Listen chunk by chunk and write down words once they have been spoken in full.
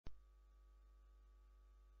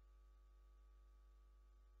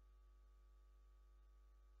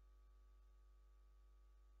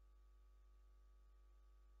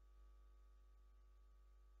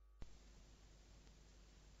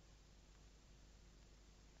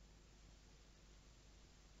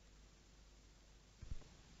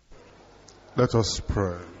Let us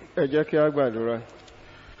pray. Ẹ jẹ́ kí a gbàdúrà.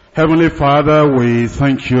 Heavenly Father, we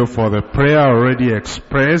thank you for the prayer already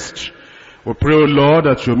expressed. We pray, O Lord,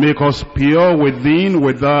 that you make us pure within,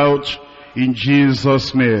 without, in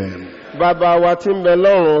Jesus' name. Bàbá wa tí ń bẹ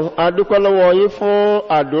lọ́run, a dúpẹ́ lọ́wọ́ yín fún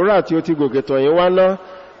àdúrà tí ó ti gòkè tọ̀ yín wá ná.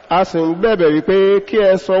 A sì ń bẹ̀bẹ̀ wípé kí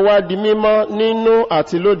ẹ sọ wá di mímọ́ nínú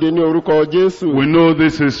àti lóde ní orúkọ Jésù. We know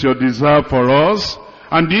this is your desire for us,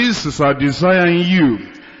 and this is our desire in you,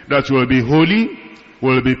 that you will be holy,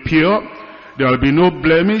 will be pure, there will be no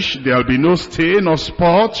blemish, there will be no stain or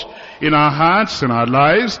spot in our hearts and our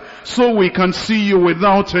lives, so we can see you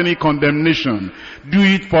without any condemnation. Do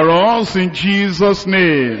it for us in Jesus'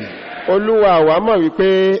 name. Olúwa wa mọ̀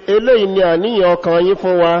wípé eléyìí ni àníyàn ọkàn yín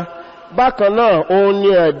fún wa. Bákan náà, òun ni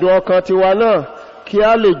ẹ̀dùn ọkàn tiwa náà, kí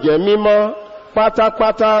a lè jẹ́ mímọ́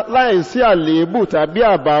pátápátá láìsí àléébù tàbí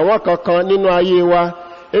àbàwọ́n kankan nínú ayé wa.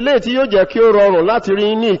 Eléyìí tí yóò jẹ́ kí ó rọrùn láti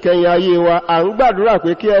rí ní ìkẹyìn ayé wa. À ń gbàdúrà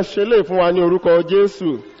pé kí ẹ ṣe lè fún wa ní orúkọ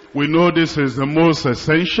Jésù. We know this is the most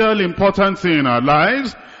essential, important thing in our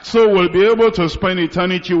lives, so we'll be able to spend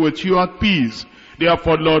eternity with you at peace.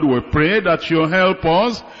 Therefore, Lord, we pray that you help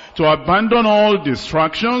us to abandon all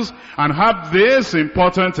distractions and have this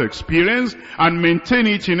important experience and maintain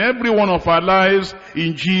it in every one of our lives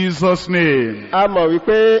in Jesus' name. A mọ̀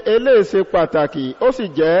wípé eléyìí ṣe pàtàkì, ó sì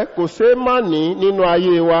jẹ́ kò ṣeé má ní nínú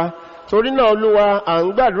ayé wa. Torí náà, Olúwa, à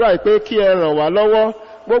ń gbàdúrà pé kí ẹ ràn wá lọ́wọ́.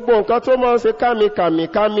 Gbogbo nǹkan tó máa ń ṣe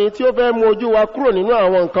kámi tí ó fẹ́ mú ojú wa kúrò nínú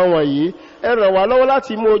àwọn nǹkan wọ̀nyí, ẹ ràn wá lọ́wọ́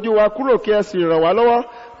láti mú ojú wa kúrò kí ẹ sì ràn wá lọ́wọ́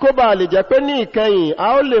kó bá lè jẹ́ pé ní ìkẹyìn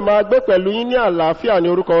a ó lè máa gbé pẹ̀lú yín ní àlàáfíà ní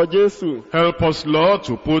orúkọ Jésù. Help us, Lord,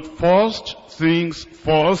 to put first things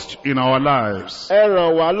first in our lives. Ẹ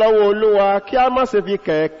ràn wá lọ́wọ́ Olúwa kí a má ṣe fi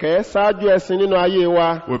kẹ̀kẹ́ ṣáájú ẹṣin nínú ayé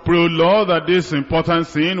wa. We pray, Lord, that this important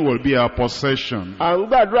thing will be our possession. À ń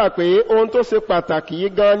gbàdúrà pé ohun tó ṣe pàtàkì yìí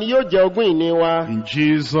gan ni yóò jẹ́ ogún ìní wa. In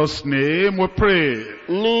Jesus' name we pray.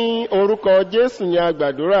 Ní orúkọ Jésù ni a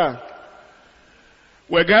gbàdúrà.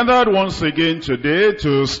 We're gathered once again today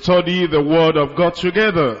to study the Word of God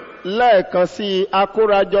together. Lẹ́ẹ̀kan sí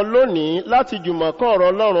akórajọ lónìí láti jùmọ̀ kọ́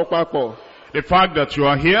ọ̀rọ̀ Ọlọ́run papọ̀. The fact that you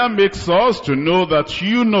are here makes us to know that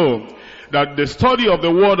you know that the study of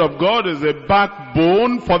the Word of God is a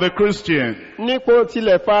backbone for the Christian. Nípò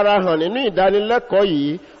tilẹ̀ farahàn nínú ìdánilẹ́kọ̀ọ́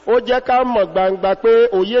yìí, ó jẹ́ ká mọ̀ gbangba pé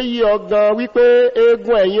òye yí ọgán wípé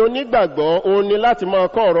eegun ẹ̀yin onígbàgbọ́ òun ni láti máa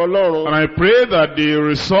kọ́ ọ̀rọ̀ Ọlọ́run. And I pray that the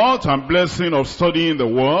result and blessing of studying the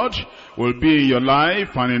Word will be in your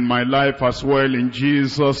life and in my life as well in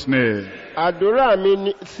Jesus' name. Àdúrà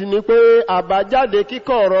mi sì ni pé àbájáde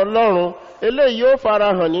kíkọ́ ọ̀rọ̀ Ọlọ́run eléyìí yóò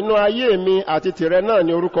farahàn nínú ayé mi àti tìrẹ náà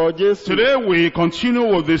ní orúkọ Jésù. Today we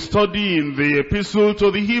continue with the study in the epistle to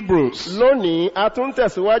the Hebrews. Lónìí, a tún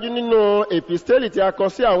tẹ̀síwájú nínú episteli tí a kọ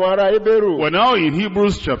sí àwọn ará Hébérù. We're now in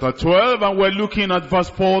Hebrews chapter 12 and we're looking at verse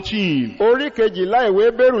 14. Orí kejìlá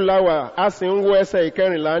ìwé Hébérù la wà, a sì ń wo ẹsẹ̀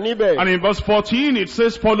ìkẹrìnlá níbẹ̀. And in verse 14 it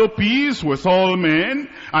says, follow peace with all men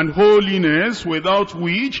and holiness, without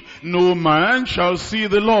which no man shall see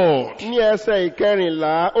the Lord. Ní ẹsẹ̀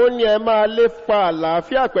ìkẹrìnlá, ó ní ẹ máa lépa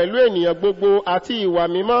àlàáfíà pẹ̀lú ènìyàn gbogbo àti ìwà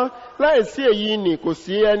mímọ́, láìsí èyí ni kò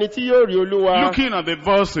sí ẹni tí yóò rí Olúwa. Looking at the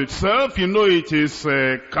verse itself, you know it is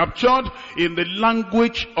captured in the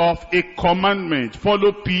language of a commandment.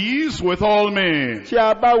 Follow peace with all men. Tí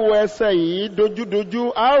a bá wo ẹsẹ̀ yìí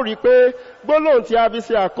dojúdojú, a ó rí pé gbólóhùn tí a fi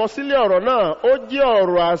ṣe àkọsílẹ̀ ọ̀rọ̀ náà, ó jẹ́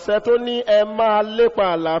ọ̀rọ̀ àṣẹ tó ní ẹ máa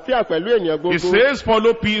lépa àlàáfíà pẹ̀lú ènìyàn gbogbo. It says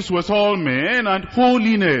follow peace with all men and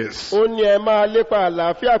holiness. Ó ní ẹ máa lépa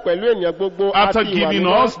àlàáfíà pẹ̀lú ènìyàn gbogbo àti After ìwà giving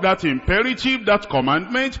mímọ́. us that imperative, that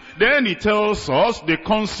commandment, then he tells us the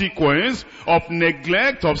consequence of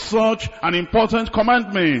neglect of such an important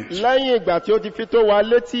commandment. Lẹ́yìn ìgbà tí ó ti fi tó wa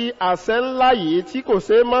létí àṣẹ ńlá yìí tí kò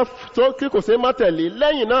ṣe má tẹ̀lé,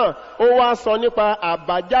 lẹ́yìn náà ó wá sọ nípa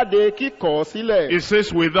àbájáde kíkọ̀ sílẹ̀. It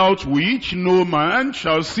says, without which no man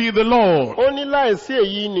shall see the Lord. Ó ní láìsí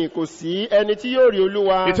èyí ni kò sí ẹni tí yóò rí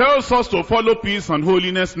Olúwa. It tells us to follow peace and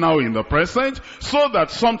holiness now in the present, so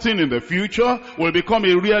that something in the future will become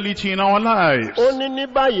a reality in our lives. Ó ní ní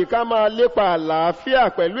báyìí ká máa lépa àlàáfíà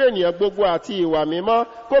pẹ̀lú ènìyàn gbogbo àti ìwà mímọ́,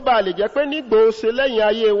 kó bá lè jẹ́ pé nígbò ṣe lẹ́yìn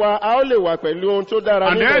ayé wa, a ó lè wà pẹ̀lú ohun tó dára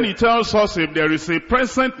And then he níbẹ̀. tells us if there is a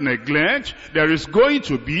present neglect, there is going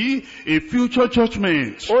to be a future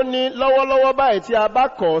judgment. Ó ní lọ́wọ́lọ́wọ́ báyìí tí a bá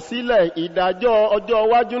kọ̀ sílẹ̀, ìdájọ́ ọjọ́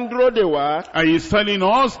iwájú ń dúró dè wá. And he's telling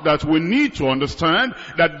us that we need to understand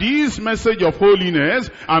that this message of holiness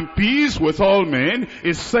and peace with all men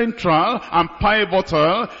is central and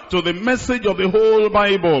pivotal to the message of the whole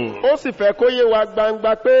Bible. possible. Ó sì fẹ́ kó yé wa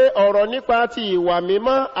gbangba pé ọ̀rọ̀ nípa ti ìwà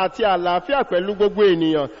mímọ́ àti àlàáfíà pẹ̀lú gbogbo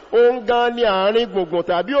ènìyàn. Òun gan ni àárín gbùngbùn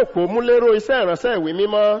tàbí òpómúléró iṣẹ́ ìránṣẹ́ ìwé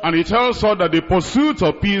mímọ́. And it tells us that the pursuit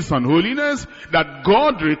of peace and holiness that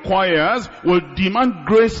God requires will demand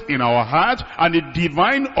grace in our heart and a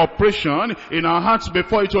divine operation in our hearts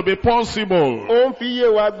before it will be possible. Ó ń fi yé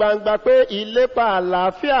wa gbangba pé ìlépa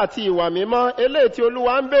àlàáfíà àti ìwà mímọ́ eléyìí tí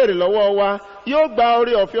Olúwa ń béèrè lọ́wọ́ wa yóò gba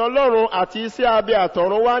oore ọ̀fẹ́ Ọlọ́run àti iṣẹ́ abẹ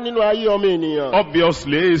àtọ̀run wá nínú ayé ọmọ ènìyàn.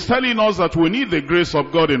 Obviously, it's telling us that we need the grace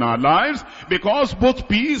of God in our lives because both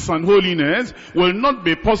peace and holiness will not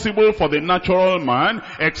be possible for the natural man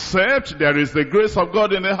except there is the grace of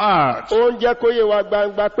God in the heart. Ó ń jẹ́ kó yé wa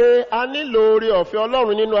gbangba pé a nílò oore ọ̀fẹ́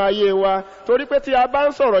Ọlọ́run nínú ayé wa torí pé tí a bá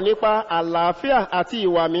ń sọ̀rọ̀ nípa àlàáfíà àti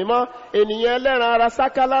ìwà mímọ́ ènìyàn ẹlẹ́ran ara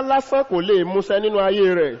sákálá lásán kò lè múṣẹ nínú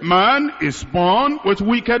ayé rẹ̀. Man is born with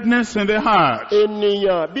wickedness in the heart.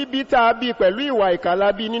 Ènìyàn bíbí tá a bí pẹ̀lú ìwà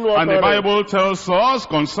ìkàlábí nínú ọkàn rẹ̀. And the Bible tells us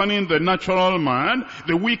concerning the natural man,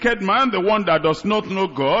 the wicked man, the one that does not know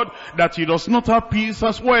God, that he does not have peace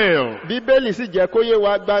as well. Bíbélì sì jẹ́ kó yé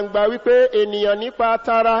wa gbangba wípé ènìyàn nípa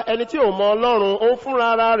tara ẹni tí ò mọ Ọlọ́run ó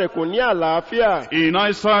fúnra ara rẹ̀ kò ní àlàáfíà. In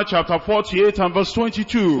Isaiah chapter 48 and verse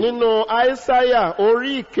 22. Nínú Aísáyà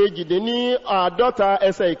orí ìkejìdínláàádọ́ta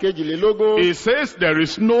ẹsẹ̀ ìkejìlélógún. It says there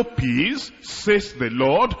is no peace, says the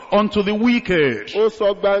Lord, unto the wicked. Ó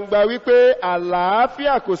sọ gbangba wípé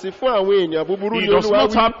àlàáfíà kò sí fún àwọn ènìyàn búburú ní He does Olúwa not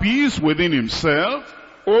wí. have peace within himself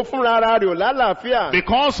Ó fúnra ara rẹ̀ ò lálàáfíà.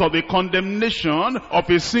 because of the condemnation of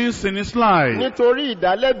his sins in his life. Nítorí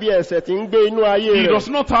ìdálẹ́bi ẹ̀ṣẹ̀ tí ń gbé inú ayé He rẹ̀. does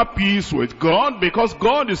not have peace with God because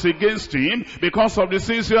God is against him because of the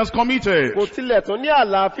sins he has committed. Kò tilẹ̀ tún ní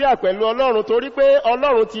àlàáfíà pẹ̀lú Ọlọ́run torí pé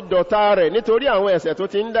Ọlọ́run ti dọ̀tá rẹ̀ nítorí àwọn ẹ̀ṣẹ̀ tó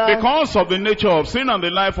ti ń dá. Because of the nature of sin and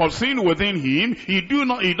the life of sin within him, he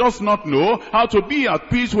does not know how to be at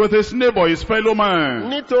peace with his neighbor, his fellow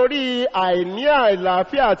man. Nítorí àìní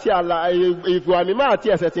àlàáfíà àti ìwà mímọ́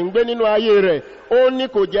àti ẹ̀ṣẹ̀ tí ń gbé nínú ayé rẹ̀, ó ní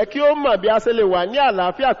kò jẹ́ kí ó mọ̀ bí a ṣe lè wà ní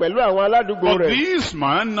àlàáfíà pẹ̀lú àwọn aládùúgbò But rẹ̀. this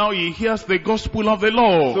man, now he hears the gospel of the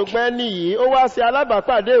Lord. Ṣùgbọ́n níyì ó wá sí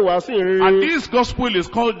alábàápàdé ìwàásù ìrere. And this gospel is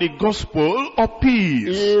called the gospel of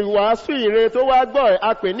peace. Ìwàásù ìrere tó wá gbọ́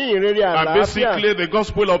a pè ní ìrere And àlàáfíà. basically the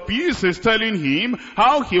gospel of peace is telling him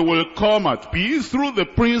how he will come at peace through the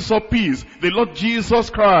Prince of Peace, the Lord Jesus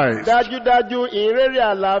Christ. Dájúdájú ìrere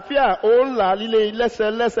àlàáfíà ó ń là líle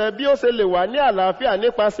lẹ́sẹlẹ́sẹ bí ó ṣe lè wà ní àlàáfíà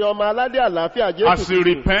nípasẹ̀ ọmọ aládé àlàáfíà Jésù. As he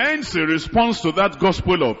repents, he responds to that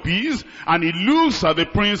gospel of peace, and he looks at the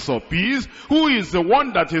Prince of Peace, who is the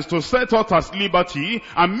one that is to set out as liberty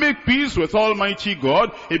and make peace with Almighty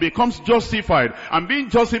God. He becomes justified, and being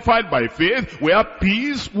justified by faith, we have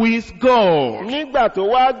peace with God. Nígbà tó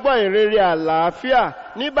wá gbọ́ ìrere àlàáfíà,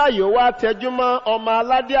 ní báyìí ó wá tẹjúmọ́ ọmọ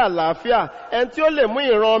aládé àlàáfíà, ẹni tí ó lè mú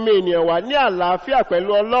ìran ọmọ ènìyàn wá ní àlàáfíà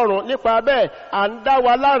pẹ̀lú Ọlọ́run. Nípa bẹ́ẹ̀, à ń dá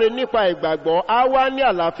wa láre nípa ìgbàgbọ́, á wá ní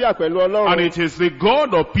àlàáfíà pẹ̀lú Ọlọ́run. And it is the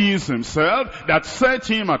God of peace himself that set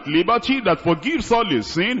him at liberty, that forgives all his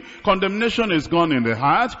sin. Condemnation is gone in the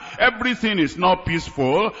heart. Everything is now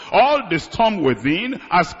peaceful. All the storm within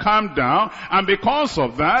has calmed down. And because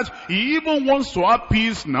of that, he even wants to have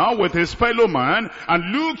peace now with his fellow man. And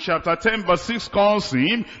Luke chapter 10 verse 6 calls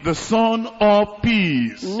him the Son of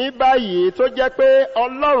Peace. Ní báyìí tó jẹ́ pé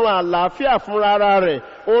Ọlọ́run àlàáfíà fúnra rẹ̀,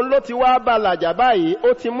 òun ló ti wá bá làjà báyìí,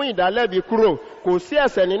 ó ti mú ìdálẹ́bi kúrò. Kò sí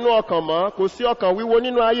ẹ̀ṣẹ̀ nínú ọkàn mọ́, kò sí ọkàn wíwo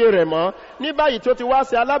nínú ayé rẹ̀ mọ́. Ní báyìí tó ti wá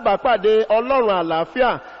sí alábàápàdé Ọlọ́run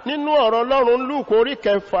àlàáfíà, nínú ọ̀rọ̀ Ọlọ́run Lúùkù orí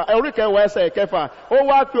kẹwàá ẹsẹ̀ kẹfà, ó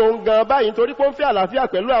wá pé òun gan báyìí nítorí pé ó ń fẹ́ àlàáfíà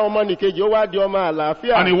pẹ̀lú àwọn ọmọnìkejì, ó wá di ọmọ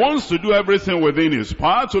àlàáfíà. And he wants to do everything within his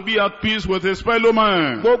power to be at peace with his fellow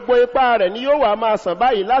man. Gbogbo ipá rẹ̀ ni yóò wá máa sàn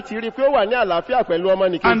báyìí láti rí pé ó wà ní àlàáfíà pẹ̀lú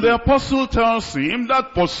ọmọnìkejì. And the apostle tells him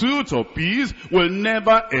that pursuit of peace will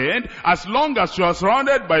never end as long as you are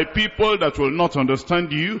surrounded by people that will not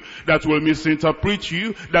understand you, that will misinterpret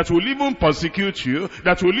you, that will even persecute you,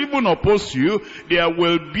 that will even oppose you. There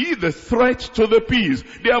will be the threat to the peace.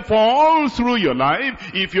 Therefore, all through your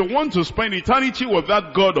life, if you want to spend eternity with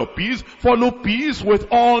that God of peace, follow peace with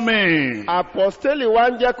all men. Àpọ́stélì wa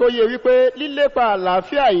ń jẹ́ kó yé wípé lílépa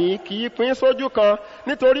àlàáfíà yìí kì í pín sójú kan,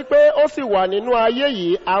 nítorí pé ó sì wà nínú ayé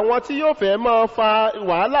yìí. Àwọn tí yóò fẹ́ máa fa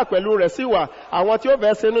wàhálà pẹ̀lú rẹ̀ sí wà, àwọn tí yóò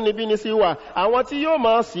fẹ́ ṣenú níbí ní sí wà, àwọn tí yóò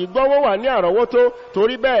máa sì gbọ́wọ́ wà ní àrọ́wọ́tó.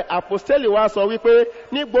 Torí bẹ́ẹ̀ àpọ́stélì wa sọ wípé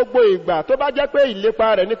ní gbogbo ìgbà tó bá jẹ́ pé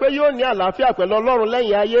ìlépa rẹ̀ ni pé yóò ní àlàáfíà pẹ̀lú Ọlọ́run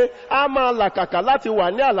lẹ́yìn ayé, á máa làkàkà láti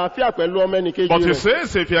wà ní àlàáfíà pẹ̀lú ọmọnìkejì But he rẹ̀.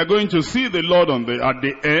 says if you are going to see the Lord at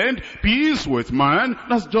the end, peace with man,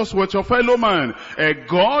 that's just with your fellow man.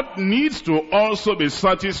 God needs to also be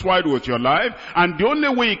satisfied with your life, and the only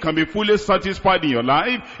way he can be fully satisfied in your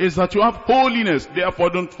life is that you have holiness. Therefore,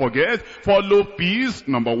 don't forget, follow follow peace,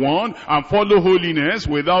 number one, and follow holiness,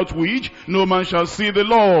 without which no man shall see the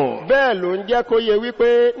Lord. Bẹ́ẹ̀ ló ń jẹ́ kó yé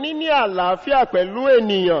wípé níní àlàáfíà pẹ̀lú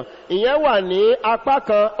ènìyàn, ìyẹn wà ní apá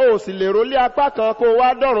kan, ó sì lè rólé apá kan kó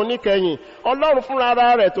wá dọ̀run níkẹyìn. Ọlọ́run fúnra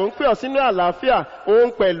ara rẹ̀ tó ń pè ọ́ sínú àlàáfíà,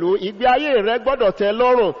 òun pẹ̀lú ìgbé ayé rẹ̀ gbọ́dọ̀ tẹ́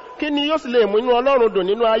lọ́rùn. Kí ni yóò sì lè mú inú Ọlọ́run dùn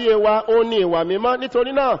nínú ayé wa? Ó ní ìwà mímọ́.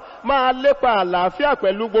 Nítorí náà, máa lépa àlàáfíà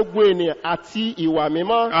pẹ̀lú gbogbo ènìyàn àti ìwà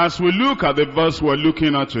mímọ́. As we look at the verse we're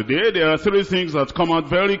looking at today, there are three things that come out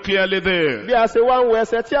very clearly there. Bí a ṣe wá ń wo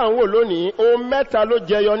ẹsẹ̀ tí à ń wò lónìí, ohun mẹ́ta ló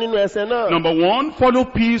jẹyọ nínú ẹsẹ̀ náà. Number one, follow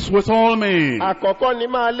peace with all men. Àkọ́kọ́ ni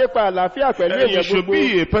máa lépa àlàáfíà pẹ̀lú You ènìyàn should gbogbo.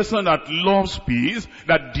 be a person that loves peace,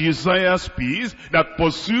 that desires peace, that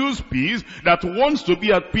pursues peace, that wants to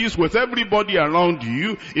be at peace with everybody around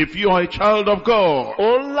you if you are a child of God.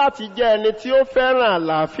 Òun láti jẹ́ ẹni tí ó fẹ́ràn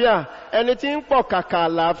àlàáfíà, ẹni tí ń pọ̀ kàkà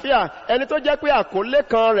àlàáfíà, ẹni tó jẹ́ pé àkólé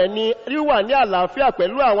kan rẹ̀ ni ríwà ní àlàáfíà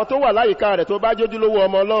pẹ̀lú àwọn tó wà láyìíká rẹ̀ tó bá jójúlówó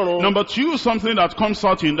ọmọ Ọlọ́run. Number two, something that comes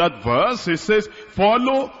out in that verse, it says,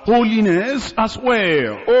 follow holiness as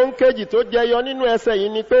well. Ohun kejì tó jẹyọ nínú ẹsẹ̀ yìí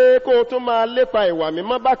ni pé kó o tún máa lépa ìwà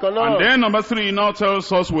mímọ́ bákan náà. And then number three, he now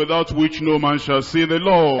tells us, without which no man shall see the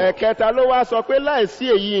Lord. Ẹ̀kẹta ló wá sọ pé láìsí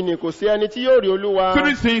èyí ni kò sí ẹni tí yóò rí Olúwa.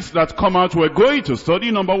 Three things that come out, we're going to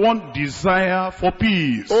study. Number one, desire for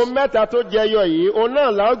peace. Ohun mẹ́ta tó jẹyọ yìí, òun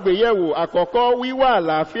náà la ó gbé yẹ̀wò. Àkọ́kọ́, wíwá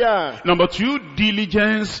àlàáfíà. Number two,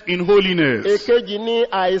 diligence in holiness. Èkejì ni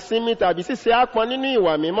àìsinmi tàbí ṣíṣe ápọn nínú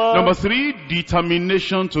ìwà mímọ́. Number three,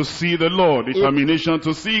 determination to see the Lord. Determination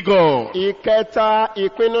to see God. Ìkẹta,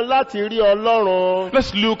 ìpinnu láti rí Ọlọ́run.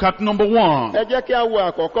 Let's look at number one. Ẹ jẹ́ kí a wo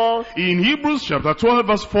àkọ́kọ́. In Hebrews chapter 12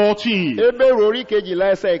 verse 14. Hébérù orí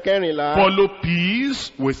kejìlá ẹsẹ̀ ìkẹrìnlá. Follow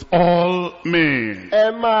peace with all men.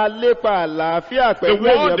 Ẹ máa lépa àlàáfíà The pẹ̀lú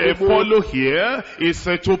word ènìyàn gbogbo. follow here is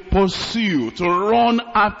to pursue, to run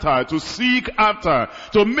after, to seek after,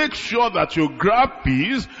 to make sure that you grab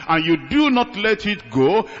peace and you do not let it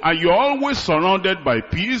go, and you're always surrounded by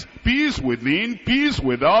peace, peace within, peace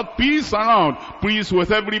without, peace around, peace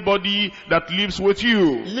with everybody that lives with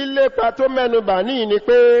you. Lílépa tó mẹ́nubà níyì ni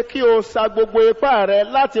pé kí o sa gbogbo ipá rẹ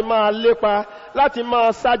láti máa lépa, láti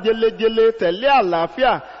máa sá jelejele tẹ̀lé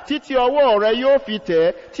àlàáfíà títí ọwọ́ rẹ yóò fi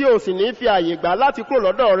tẹ̀ tí o sì ní fi àyè gbà láti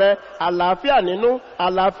kúrò lọ́dọ̀ rẹ. Àlàáfíà nínú,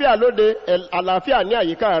 àlàáfíà lóde, àlàáfíà ní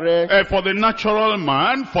àyíká rẹ. For the natural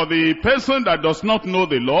man, for the person that does not know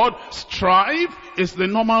the Lord, strife is the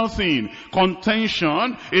normal thing.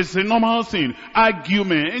 Contention is the normal thing.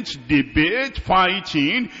 Argument, debate,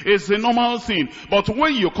 fighting is the normal thing. But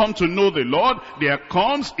when you come to know the Lord, there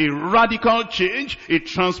comes a radical change, a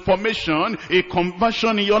transformation, a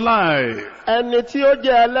conversion in your life. Ẹni tí ó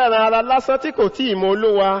jẹ́ ẹlẹ́ran ara lásán tí kò tí ì mọ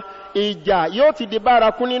Olúwa, ìjà yóò ti di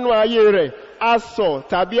bárakú nínú ayé rẹ̀. Asọ̀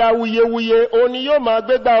tàbí awuyewuye òní yóò máa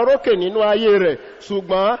gbégbá orókè nínú ayé rẹ̀.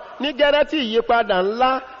 Ṣùgbọ́n ní gẹ́rẹ́ tí ìyípadà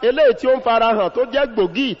ńlá eléyìí tí ó ń farahàn tó jẹ́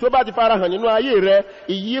gbòógì tó bá ti farahàn nínú ayé rẹ̀,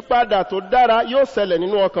 ìyípadà tó dára yóò ṣẹlẹ̀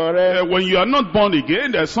nínú ọkàn rẹ̀. When you are not born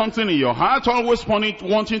again, there's something in your heart always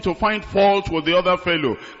wanting to find fault with the other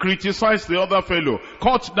fellow, criticize the other fellow,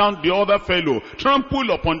 cut down the other fellow,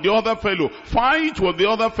 trample upon the other fellow, fight with the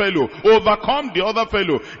other fellow, overcome the other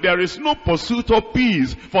fellow. There is no pursuit of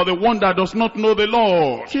peace for the one that does not know the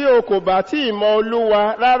Lord. Tí o kò bá tí ì mọ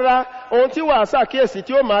Olúwa rárá, ohun tí wàá ṣàkíyèsí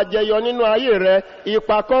tí ó máa jẹyọ nínú ayé rẹ,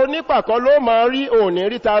 ìpàkọ́ onípàkọ́ ló máa rí òní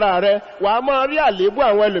rí tara rẹ, wàá máa rí àléébù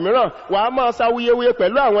àwọn ẹlòmíràn, wàá máa ṣawuyewuye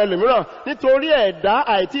pẹ̀lú àwọn ẹlòmíràn nítorí ẹ̀dá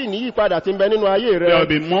àìtí ìníyípadà tí ń bẹ nínú ayé rẹ. There will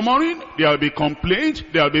be murmuring, there will be complaint,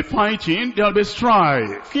 there will be fighting, there will be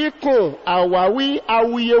strife. Kíkùn, àwáwí,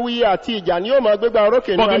 awuyewuye àti ìjà ni yóò máa gbégbá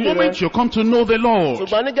orókè nínú But the ayé rẹ. moment you come to know the Lord,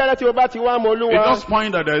 Ṣùgbọ́n ní gẹ́rẹ́ tí o bá ti wá mọ you Olúwa, just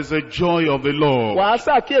find that there is a joy of the Lord wàá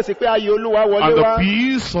ṣàkíyèsí pé ayé Olúwa and wọlé the wá,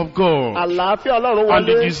 peace of God. àlàáfíà Ọlọ́run And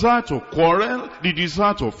the wọlé. desire to quarrel, the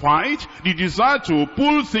desire to fight, the desire to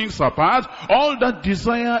pull things apart, all that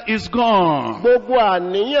desire is gone. Gbogbo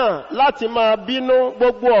àníyàn láti máa bínú,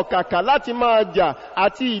 gbogbo ọ̀kàkà láti máa jà,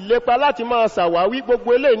 àti ìlépa láti máa ṣàwáwí,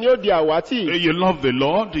 gbogbo eléyìí ni ó di àwátì. You love the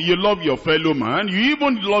Lord, you love your fellow man, you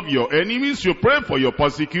even love your enemies, you pray for your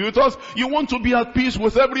persecutors, you want to be at peace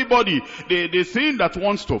with everybody. The sin that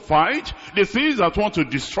wants to fight, the sin that wants to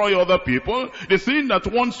destroy other people, the sin that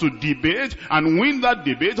wants to debate and win that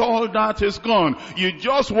debate, all that is gone. You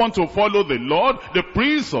just want to follow the Lord, the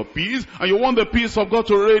Prince of Peace, and you want the peace of God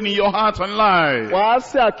to reign in your heart and life. Wàá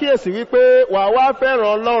ṣe àkíyèsí wípé wàá wá fẹ́ràn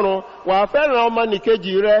Ọlọ́run, wàá fẹ́ràn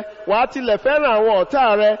ọmọnìkejì rẹ, wà á tilẹ̀ fẹ́ràn àwọn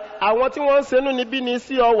ọ̀tá rẹ, àwọn tí wọ́n ń ṣenú níbí ni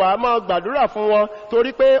sí ọ, wà á máa gbàdúrà fún wọn,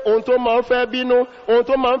 torí pé ohun tó máa ń fẹ́ bínú, ohun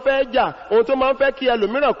tó máa ń fẹ́ jà, ohun tó máa ń fẹ́ kí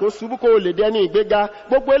ẹlòmíràn kó ṣubú kó lè dẹni ìgbéga,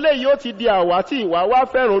 gbogbo eléyìí ó ti di àwátì, wà wá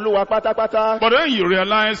fẹ́ràn Olúwa pátápátá. But then you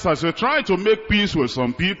realize as you try to make peace with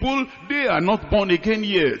some people, they are not born again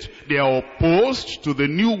yet. They are opposed to the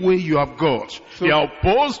new way you have got. They are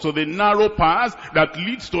opposed to the narrow path that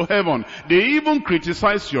leads to heaven. They even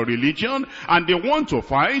criticize your religion and they want to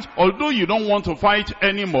fight. Although you don't want to fight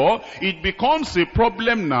anymore, it becomes a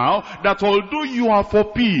problem now that although you are for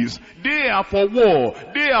peace, they are for war,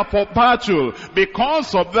 they are for battle.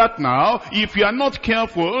 Because of that now, if you are not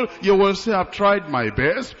careful, you will say, I've tried my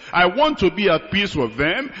best. I want to be at peace with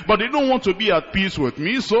them, but they don't want to be at peace with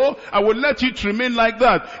me, so I will let it remain like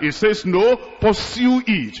that. It says, no, pursue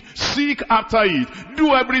it, seek after it,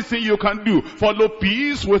 do everything you can do, follow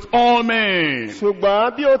peace with all men.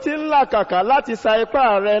 Ṣùgbọ́n bí o ti ń làkàkà láti sa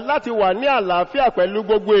ipá rẹ láti wà ní àlàáfíà pẹ̀lú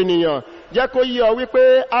gbogbo ènìyàn, jẹ́ kó yé ọ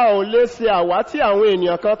wípé a ò lè ṣe àwátì àwọn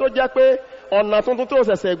ènìyàn kan tó jẹ́ pé ọ̀nà tuntun tó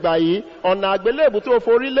ṣẹ̀ṣẹ̀ gbà yìí, ọ̀nà àgbélébù tó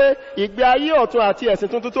forílé, ìgbé ayé ọ̀tun àti ẹ̀sìn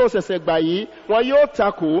tuntun tó ṣẹ̀ṣẹ̀ gbà yìí, wọn yóò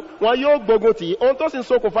takò, wọn yóò gbógun tì. Ohun tó sì ń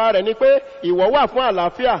ṣokùnfà rẹ̀ ni pé ìwọ wà fún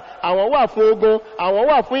àlàáfíà, àwọn wà fún ogun, àwọn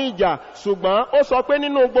wà fún ìjà, ṣùgbọ́n ó sọ pé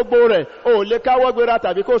nínú gbogbo rẹ̀ ò lè káwọ́ gbéra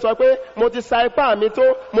tàbí kó sọ pé mo ti sa ipá mi tó,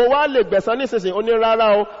 mo wá lè gbẹ̀san nísinsìnyí. Ó ní rárá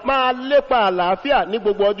o, máa lépa àlàáfíà ní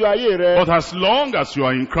gbogbo ọjọ́ ayé rẹ. But as long as you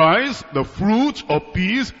are in Christ, the fruit of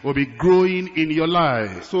peace will be growing in your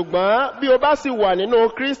life. Ṣùgbọ́n bí o bá sì wà nínú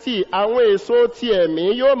Kristi, àwọn èso ti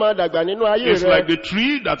ẹ̀mí yóò máa dàgbà nínú ayé rẹ. It's like the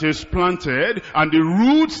tree that is planted and the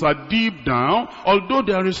roots are deep down. Although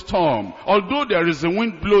there is storm, although there is a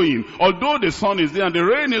wind blowing, although the sun is there and the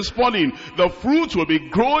rain is falling, the fruit will be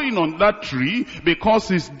growing on that tree because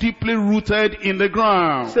it's deeply rooted in the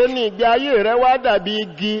ground. Ṣé ní ìgbé ayé rẹ wá dàbí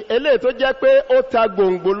igi eléyìí tó jẹ́ pé ó ta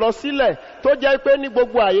gbòǹgbò lọ sílẹ̀, tó jẹ́ pé ní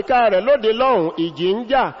gbogbo àyíká rẹ̀ lóde lọ́hùn ìjì ń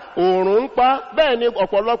jà, oòrùn ń pa, bẹ́ẹ̀ ni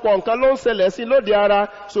ọ̀pọ̀lọpọ̀ nǹkan ló ń ṣẹlẹ̀ sí lóde ara,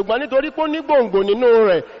 ṣùgbọ́n nítorí pé ó ní gbòǹgbò nínú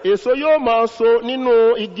rẹ̀, èso yóò máa so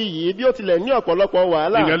nínú igi yìí bí ó tilẹ̀ ní ọ̀pọ̀lọpọ̀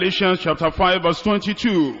wàhálà. In Galatians chapter 5 verse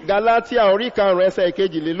 22. Galatia orí 5 ẹsẹ̀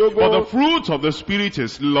 22. For the fruit of the Spirit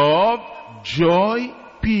is love, joy,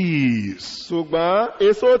 peace. Ṣùgbọ́n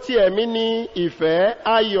èso ti ẹ̀mí ni ìfẹ́,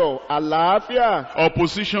 ayọ̀, àlàáfíà.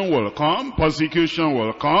 Opposition will come, persecution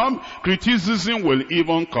will come, criticism will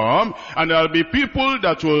even come, and there will be people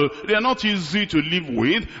that they are not easy to live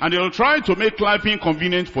with, and they will try to make life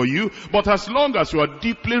inconvenient for you, but as long as you are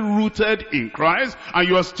deeply rooted in Christ, and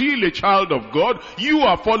you are still a child of God, you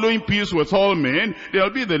are following peace with all men, there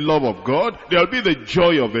will be the love of God, there will be the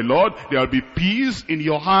joy of the Lord, there will be peace in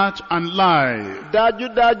your heart and life.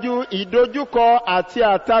 Dájúdájú ìdojúkọ àti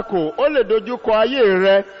àtakò ó lè dojúkọ ayé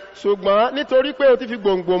rẹ, ṣùgbọ́n nítorí pé o ti fi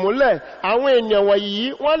gbòǹgbò múlẹ̀, àwọn ènìyàn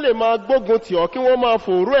wọ̀nyí wọ́n lè máa gbógun tì ọ́ kí wọ́n máa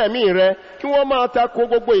fòòró ẹ̀mí rẹ, kí wọ́n máa tako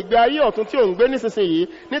gbogbo ìgbé ayé ọ̀tun tí ò ń gbé nísinsìnyí,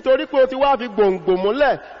 nítorí pé o ti wá fi gbòǹgbò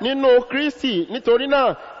múlẹ̀ nínú Kristi. Nítorí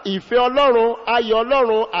náà ìfẹ́ Ọlọ́run, ayọ̀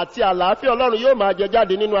Ọlọ́run àti àlàáfíà Ọlọ́run yóò máa jẹ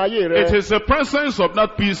jáde nínú ayé rẹ. It is the presence of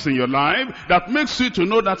that peace in your life that makes you to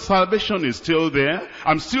know that salvation is still there.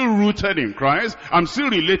 I'm still rooted in Christ. I'm still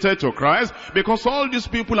related to Christ, because all these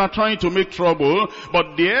people are trying to make trouble,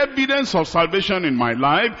 but the evidence of salvation in my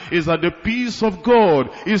life is that the peace of God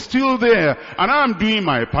is still there, and I'm doing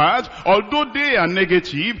my part. Although they are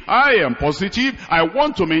negative, I am positive. I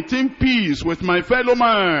want to maintain peace with my fellow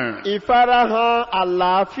man. Ìfarahàn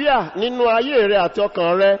àlàáfíà nínú ayé rẹ àti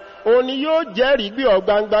ọkàn rẹ, òun ni yóò jẹ́rìí gbé ọ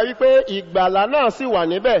gbangba wípé ìgbàlà náà sì wà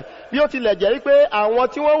níbẹ̀, bí ó tilẹ̀ jẹ́ wípé àwọn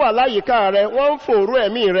tí wọ́n wà láyìíká rẹ wọ́n ń fòòró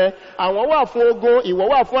ẹ̀mí rẹ, àwọn wà fún ogun, ìwọ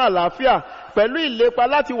wà fún àlàáfíà. Pẹ̀lú ìlépa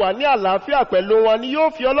láti wà ní àlàáfíà pẹ̀lú wọn ni yóò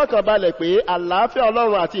fi ọlọ́kàn balẹ̀ pé àlàáfíà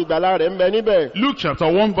Ọlọ́run àti ìgbàlà rẹ̀ ń bẹ níbẹ̀. Luke chapter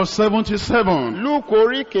 1 verse 77. Luke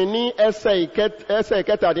orí 1 ẹsẹ̀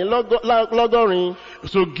 17.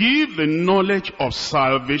 So give the knowledge of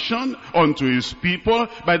salvation unto his people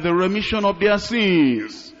by the remission of their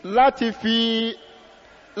sins. Láti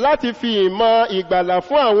fi ìmọ̀ ìgbàlà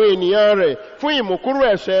fún àwọn ènìyàn rẹ̀ fún ìmùkúrò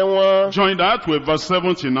ẹ̀ṣẹ̀ wọn. Join that with verse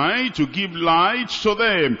 79, to give light to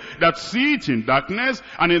them that sit in darkness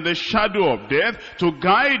and in the shadow of death, to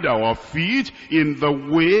guide our feet in the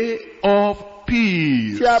way of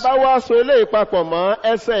peace. Tí a bá wá so eléyìí papọ̀ mọ́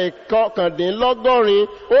ẹsẹ̀ 19,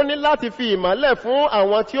 ó ní láti fi ìmọ́lẹ̀ fún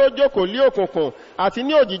àwọn tí ó jókòó lé òkùnkùn àti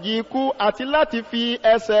ní òjìji ikú, àti láti fi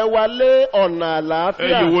ẹsẹ̀ wa lé ọ̀nà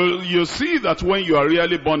àlàáfíà. You see that when you are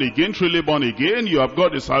really born again, truly born again, you have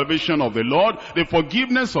got the salvation of the Lord, the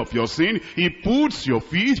forgiveness of your sin. He puts your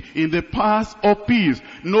feet in the path of peace.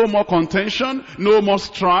 No more contention, no more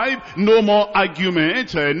strife, no more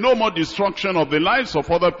argument, no more destruction of the lives of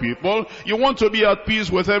other people. You want to be at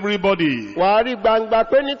peace with everybody. Wàá rí gbangba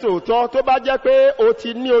pé ní tòótọ́ tó bá jẹ́ pé o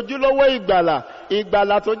ti ní ojúlówó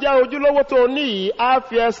ìgbàlà tó jẹ́ ojúlówó tó ní yìí á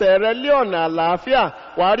fi ẹsẹ̀ rẹ lé ọ̀nà àlàáfíà.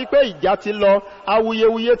 Wàá rí pé ìjà ti lọ,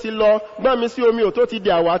 awuyewuye ti lọ, gbọ́nmi sí omi ò tó ti di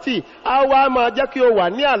àwátì. Á wá máa jẹ́ kí o wà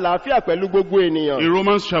ní àlàáfíà pẹ̀lú gbogbo ènìyàn. In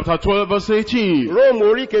Romans chapter 12 verse 18. Róòmù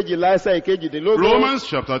orí kejìlá ẹsẹ̀ ìkejìdínlógún. Romans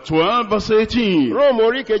chapter 12 verse 18. Róòmù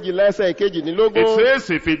orí kejìlá ẹsẹ̀ ìkejìdínlógún. It says,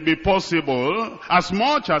 if it be possible, as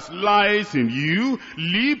much as lies in you,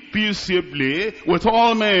 live peaceably with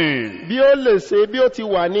all men. Bí ó lè ṣe bí ó ti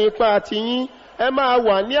wà ní ipá tiyín, ẹ máa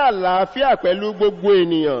wà ní àlàáfíà pẹ̀lú gbogbo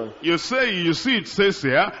ènìyàn. You see it says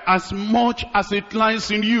here, as much as it lies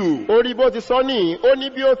in you. Orí bó ti sọ ní, ó ní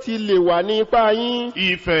bí ó ti lè wà ní ipá yín.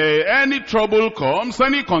 If any trouble comes,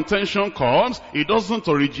 any contention comes, it doesn't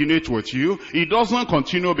originate with you. It doesn't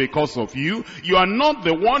continue because of you. You are not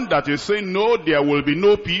the one that is saying, no, there will be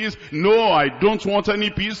no peace. No, I don't want any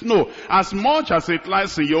peace. No. As much as it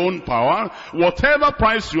lies in your own power, whatever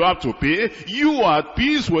price you have to pay, you are at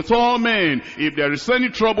peace with all men. If there is any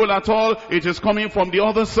trouble at all, it is coming from the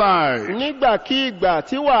other side. Nígbàkígbà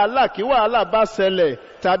tí wàhálà bá ṣẹlẹ̀,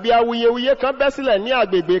 tàbí awuyewuye kan bẹ́ sílẹ̀ ní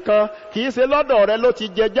agbègbè kan, kìí ṣe lọ́dọ̀ rẹ ló ti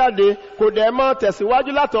jẹ jáde, kò dẹ̀ mọ́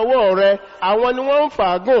tẹ̀síwájú látọwọ́ rẹ. Àwọn ni wọ́n ń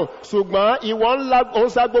fàágùn, ṣùgbọ́n ìwọ ń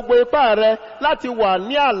sa gbogbo ipá rẹ láti wà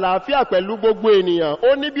ní àlàáfíà pẹ̀lú gbogbo ènìyàn.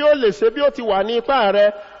 Ó ní bí ó lè ṣe bí ó ti wà ní ipá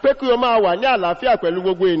rẹ, pé kí o máa wà ní àlàáfíà pẹ̀lú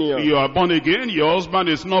gbogbo ènìyàn. You are born again, your husband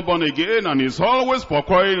is not born again, and is always for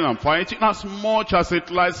quarreling and fighting as much as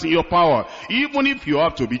it lies in your power. Even if you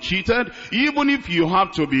have to be cheated, even if you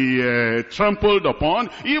have to be trampled upon,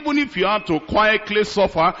 even if you have to quietly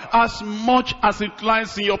suffer, as much as it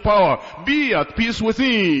lies in your power, be at peace with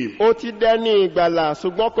him. Ó ti dẹni ìgbàlà,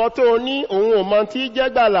 ṣùgbọ́n kan tó ní òun ò mọ tí jẹ́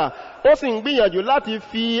gbàlà. Ó sì ń gbìyànjú láti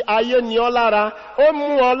fi ayé ní ọ lára. Ó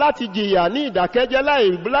mú ọ láti jìyà ní ìdákẹ́jẹ́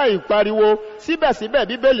láì pariwo. Síbẹ̀síbẹ̀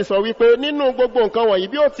Bíbélì sọ wípé nínú gbogbo nǹkan wọ̀nyí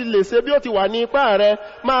bí ó ti lè ṣe bí ó ti wà ní ipá rẹ,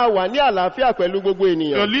 máa wà ní àlàáfíà pẹ̀lú gbogbo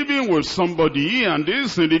ènìyàn. You're living with somebody and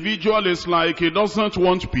this individual is like he doesn't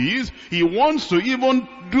want peace. He wants to even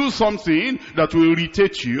do something that will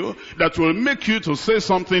irritate you, that will make you to say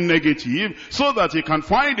something negative, so that he can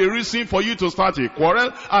find a reason for you to start a quarrel.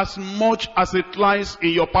 As much as it lies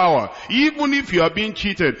in your power, even if you are being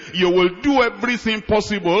cheated, you will do everything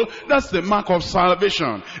possible. That's the mark of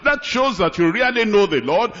salvation. That shows that you really know the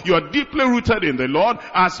Lord, you are deeply rooted in the Lord.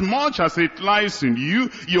 As much as it lies in you,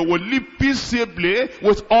 you will live peaceably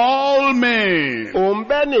with all men.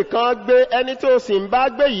 Òǹbẹ́ nìkan gbé, ẹni tó sì ń bá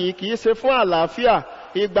gbé yìí kìí ṣe fún àlàáfíà.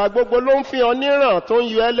 Ìgbà gbogbo ló ń fi ọ níràn tó ń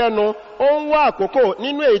yọ ẹ́ lẹ́nu. Ó ń wá àkókò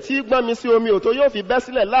nínú èyí tí gbọ́nmi sí omi òtó yóò fi bẹ́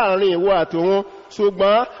sílẹ̀ láàrin ìwọ àtòun.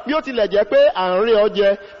 Ṣùgbọ́n bí ó tilẹ̀ jẹ́ pé à ń rí ọ jẹ,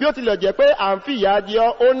 bí ó tilẹ̀ jẹ́ pé à ń fìyà jẹ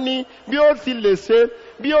ọ́, ó ní bí ó ti lè ṣe,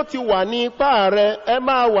 bí ó ti wà ní ipá rẹ, ẹ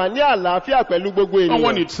máa wà ní àlàáfíà pẹ̀lú gbogbo ènìyàn. And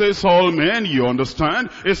when it says all men, you understand,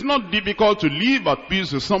 it's not difficult to live at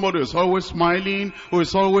peace with somebody who is always smiling, who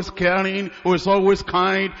is always caring, who is always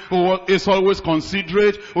kind, who is always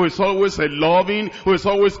considerate, who is always loving, who is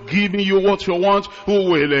always giving you what you want,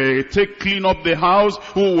 who will clean up the house,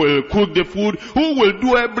 who will cook the food, who will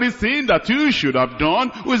do everything that you should have done,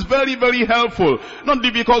 who is very, very helpful. Not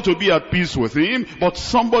difficult to be at peace with him, but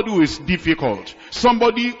somebody who is difficult,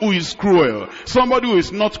 somebody who is cruel, somebody who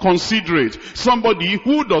is not considerate, somebody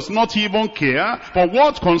who does not even care for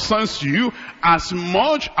what concerns you. As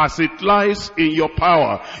much as it lies in your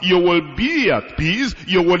power, you will be at peace,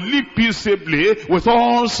 you will live peaceably with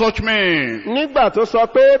all such men. Nígbà tó sọ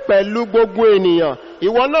pé pẹ̀lú gbogbo ènìyàn,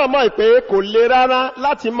 ìwọ náà mọ̀ pé kò le rárá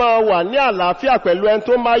láti máa wà ní àlàáfíà pẹ̀lú ẹni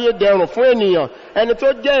tó máyé dẹrùn fún ènìyàn, ẹni tó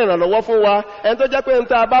jẹ́ ìrànlọ́wọ́ fún wa, ẹni tó jẹ́ pé ń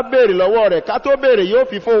tá bá béèrè lọ́wọ́ rẹ̀ ká tó béèrè yóò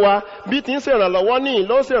fi fún wa, bí ti ń ṣèrànlọ́wọ́ ní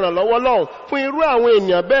ló ń ṣèrànlọ́wọ́ lọ́hùn. Fún irú àwọn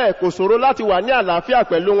ènìyàn bẹ́ẹ̀ kò ṣòro láti wà ní àlàáfíà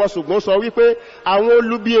pẹ̀lú wọn, ṣùgbọ́n sọ wípé àwọn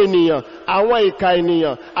olubi ènìyàn, àwọn ìkà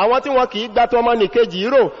ènìyàn, àwọn tí wọn kìí gbà tọmọnìkejì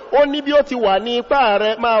rò, ó ní bí ó ti wà ní ipá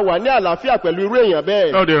rẹ, máa wà ní àlàáfíà pẹ̀lú irú èèyàn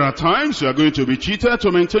bẹ́ẹ̀. Now there are times you are going to be cheated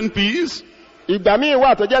to maintain peace. ìgbà míì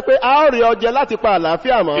wà tó jẹ́ pé a ó rí ọjẹ́ láti pa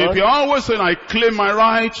àlàáfíà mọ́. If you're always saying, I claim my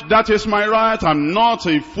right, that is my right, I'm not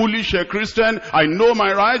a foolish Christian, I know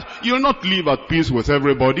my right, you'll not live at peace with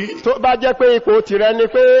everybody. tó bá jẹ́ pé ipò tìrẹ ni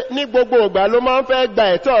pé ní gbogbo ìgbà ló máa ń fẹ́ gba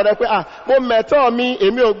ẹ̀tọ́ rẹ pé mo mẹ̀tọ́ mi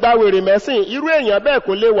èmi ò gba wèrè mẹ́sìn, irú èèyàn bẹ́ẹ̀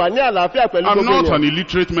kò lè wà ní àlàáfíà pẹ̀lú I'm gbogbo not èèyàn. an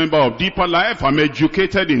illiterate member of Deeper Life, I'm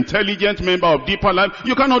educated, intelligent member of Deeper Life.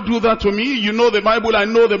 You cannot do that to me. You know the Bible, I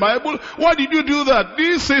know the Bible. Why did you do that?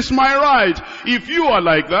 This is my right. If you are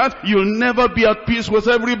like that, you'll never be at peace with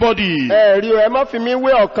everybody. Ẹ̀rí ẹ má fi mí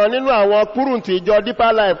wé ọ̀kan nínú àwọn kúrùntì ìjọ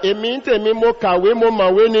Deeper Life. Èmi ń tèmi mo kàwé mo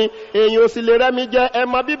mọ̀wé ni. Èyàn ò sì lè rẹ́ mi jẹ. Ẹ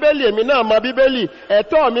mọ Bíbélì, èmi náà mọ Bíbélì.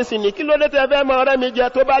 Ẹ̀tọ́ mi sì ní kí ló dé tẹ́ fẹ́ mọ rẹ́ mi jẹ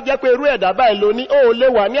tó bá jẹ́ pé irú ẹ̀dá báyìí ló ní ó lè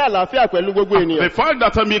wà ní àlàáfíà pẹ̀lú gbogbo ènìyàn. The fact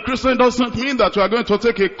that I'm a Christian doesn't mean that you are going to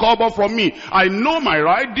take a cover from me. I know my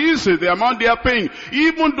right. This is the amount they are paying.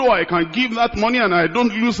 Even though I can give that money and I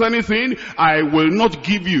don't lose anything, I will not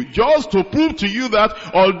give you. Just to prove to you that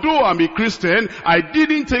although I'm a Christian, I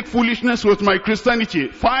didn't take foolishness with my Christianity.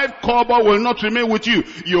 5 kobo will not remain with you.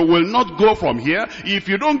 You will not go from here if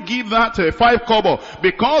you don't give that 5 kobo.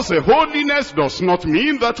 Because holiness does not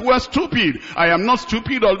mean that we're stupid. I am not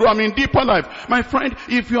stupid, although I'm in Deeper Life. My friend,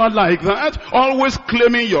 if you are like that, always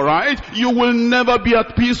claiming your right, you will never be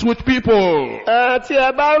at peace with people. Tí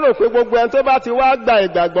ẹ bá rò pé gbogbo ẹni tó bá ti wá gba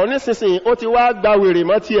ìgbàgbọ́ nísinsìnyí ó ti wá gba wèrè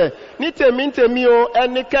mọ́ tiẹ̀. Ní tèmi o,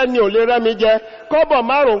 ẹnikẹ́ni ò lè rẹ́ mi jẹ. Kọ́bọ̀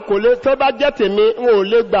márùn-ún kò lè tó bá jẹ́ tèmi n ò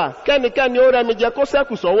lè gbà. Kẹ́nikẹ́ni ó rẹ́ mi jẹ kó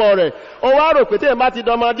ṣẹ́kù sọ́wọ́ rẹ̀. Ó wá rò pé tèmi bá ti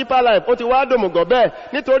dọmọ Deeper Life ó ti wá dòmùgọ̀ bẹ́ẹ̀.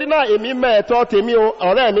 Nítorí náà èmi mọ ẹ̀tọ́ tèmi o,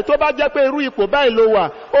 ọ̀rẹ́ mi tó bá jẹ́ pé irú ipò báyìí ló wà,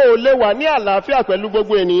 ó lè wà ní àlàáfíà pẹ̀lú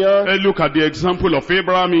gbogbo ènìyàn. Look at the example of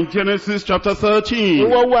Abraham in Genesis chapter 13.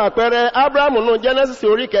 Ìwọ wo àpẹẹrẹ Abraham nínú Genesis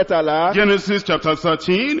orí 13. Genesis chapter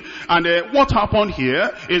 13, and what happened here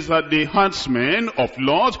is that the herdsmen of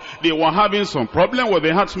Lot, they were having some problem with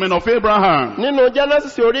the herdsmen of Abraham. Nínú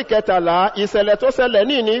Genesis orí 13, ìṣẹ̀lẹ̀ tó ṣẹlẹ̀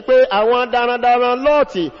ní pé àwọn darandaran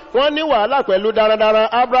Lọ́ọ̀tì wọ́n ní wàhálà pẹ̀lú darandaran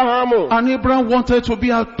Abrahamu. And Abraham wanted to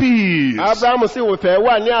be at peace. Abrahamu sì fẹ́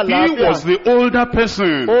wà ní àlàáfíà. He was the older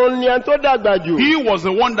person. Òun ni ẹni tó dàgbà jù. He was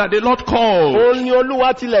the one that the Lord called. Òun ni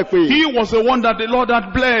Olúwa tilẹ̀ pè. He was the one that the Lord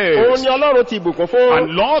had blessed. Òun ni Ọlọ́run ti bùkún fún.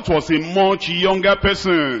 And Lot was a much younger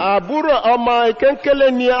person. Àbúrò ọmọ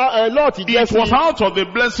ìkéńkélé ni Lọ́ọ̀tì jẹ́ sí. It was out of the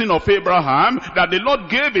blessing of Abraham that the Lord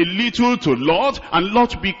gave a little to Lot, and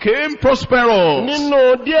Lot became prosperous.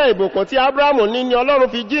 Nínú díẹ̀ ìbùkún tí Abrahamu ní ni Ọlọ́run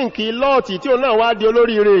fi jíǹkí Lọ́ọ̀tì tí òun náà wá di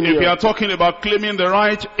olóríire ènìyàn. If you are talking about claiming the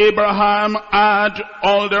right, Abraham had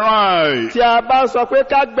all the right. Tí a bá sọ pé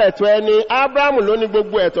ká gbẹ̀tọ́ ẹni, Abrahamu ló ní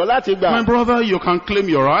gbogbo ẹ̀tọ́ láti gbà. My brother, you can claim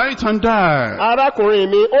your right and die. Arákùnrin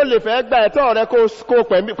mi, ó lè fẹ́ gba ẹ̀tọ́ rẹ kó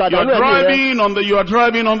pàdánù ẹ̀mí rẹ. You are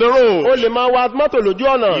driving on the road. Ó lè máa wa mọ́tò lójú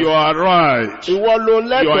ọ̀nà. You are right. Ìwọ ló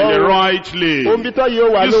lẹ́tọ̀ọ́. You are in the right lane. Omi tó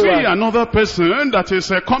yóò wà You ló see wà. another person that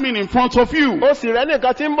is coming in front of you. Ó sì rẹ́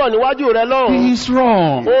nìkan tí ń bọ̀ níwájú rẹ lọ́hùn. He is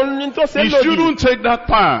wrong. Òun ni tó ṣe He lòdì. shouldn't take that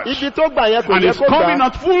path. Ibi tó gbà yẹn kò And yẹ he's kó coming gbà.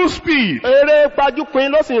 at full speed. Eré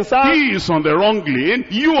pajúpin ló sì ń sá. He is on the wrong lane.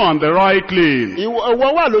 You are on the right lane.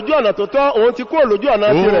 Ìwọ wà lójú ọ̀nà tó tọ́, òun ti kúrò lójú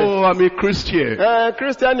ọ̀nà tirẹ̀. Oh, I'm a Christian.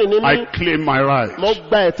 Kírísítẹ́nì ni I mí. claim my right. Mo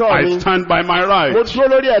gba ẹ̀tọ́ I mi. stand by my Mo right. dúró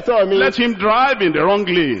lórí ẹ̀tọ́ mi. Let him drive in the wrong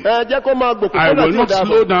lane. Jẹ́ kó máa gbòkú I kọ́nà will tí ó not dàbọ̀.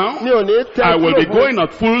 slow down. Mi ò ní tẹ I will be kúrò fún. going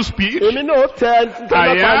at full speed. Èmi náà tẹ I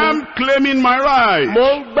tẹ́lọ́pàá ni. am claiming my right. Mo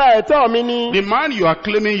ń gba ẹ̀tọ́ mi ni. The man you are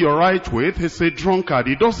claiming your right with is a drunkard.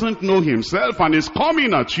 He doesn't know himself and is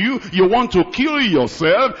coming at you. You want to kill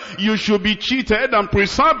yourself. You should be cheated and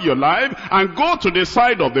preserve your life and go to the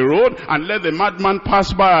side of the road and let the madman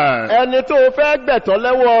pass by. Ẹni tó fẹ́ gbẹ̀tọ́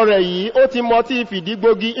lẹ́wọ́ rẹ̀ yìí, ó ti mọ tí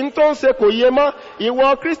fìdígbogi, ń tó ń ṣe kò yé mọ́.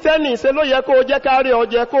 Ìwọ Kírísítẹ́nì ṣe ló yẹ kó o jẹ́ kárí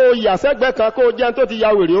ọjẹ́ kó o yà sẹ́gbẹ́ kan kó o jẹ́ tó ti ya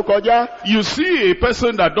wèrè ó kọjá. You see a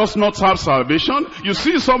person that does not have salvation. You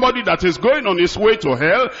see somebody that is going on his way to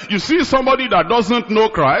hell. You see somebody that doesn't know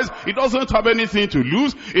Christ. He doesn't have anything to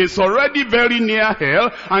lose. It's already very near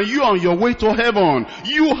hell and you are on your way to heaven.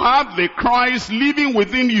 You have the Christ living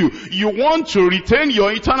within you. You want to retain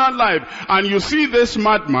your eternal life. And you see this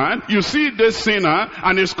madman, you see this sinner,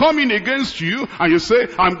 and he's coming against you, and you say,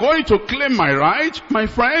 I'm going to claim my right. My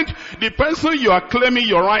friend, the person you are claiming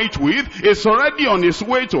your right with is already on his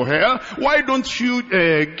way to hell. Why don't you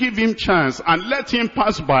give him chance and let him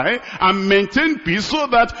pass by and maintain peace so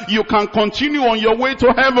that you can continue on your way to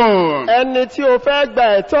heaven? Ẹni tí o fẹ́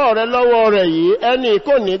gba ẹ̀tọ́ rẹ lọ́wọ́ rẹ̀ yìí, ẹni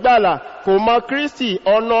kò ní gbàlà. kò mọ Kristi,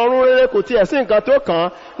 ọ̀nà ọ̀run rere kò tiẹ̀ sí nǹkan tó kàn án.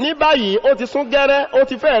 Ní báyìí ó ti sún gẹ́rẹ́, ó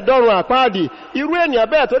ti fẹ́ẹ̀ dọ́run àpáàdì. Irú ènìyàn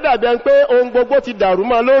bẹ́ẹ̀ tó dàbí ẹni pé ohun gbogbo ti dàrú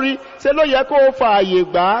mọ́ lórí, ṣé ló yẹ kó o fa àyè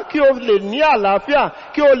gbà kí o lè ní àlàáfíà,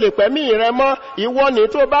 kí o lè pẹ̀mí rẹ mọ́. Ìwọ ni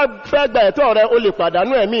tó bá fẹ́ gba ẹ̀tọ́ rẹ, o lè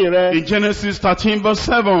pàdánù ẹ̀mí rẹ. In Genesis 13 verse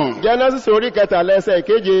 7. Genesis orí 13 ẹsẹ̀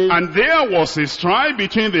keje. And there was a strife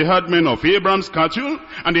between the herdmen of Abraham's cattle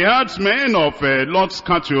and the herdsmen of Lot's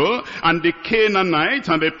cattle, and the Canaanites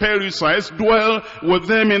and the Perizzites dwell with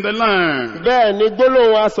them in the land. Bẹ́ẹ̀ ni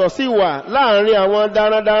gbólóhùn asọ̀ sí wà láàrin àwọn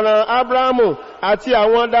darandaran Ábúráhámù àti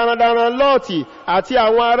àwọn darandaran Lọ́ọ̀tì àti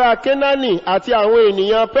àwọn ará Kénáánì àti àwọn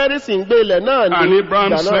ènìyàn Pẹ́rísì ń gbé ilẹ̀ náà ní. And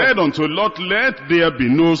Abraham said unto Lot, Let there be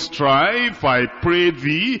no strife, I pray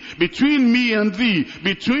thee, between me and thee,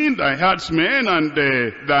 between thy herdsmen and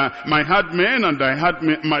my herdmen and thy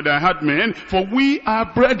herdmen, for we are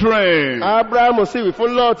brethren. Ábúráhámù sì wí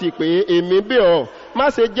fún Lọ́ọ̀tì pé, èmi bẹ̀ ọ́, má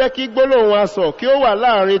ṣe jẹ́ kí gbólóhùn asọ̀ kí ó wà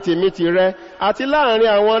láàrin tèmi tìrẹ àti láàrin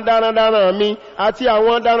àwọn darandaran mi àti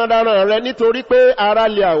àwọn darandaran rẹ, nítorí pé ara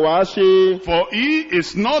lè àwa ṣe. For he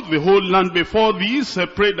is not the whole land before thee,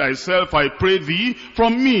 separate thyself, I pray thee,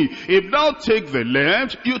 from me. If thou take the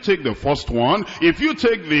left, you take the first one. If you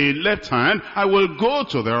take the left hand, I will go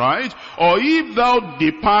to the right. Or if thou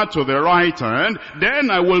depart to the right hand, then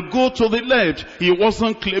I will go to the left. He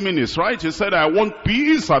wasn't claiming his right. He said, I want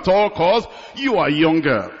peace at all costs. You are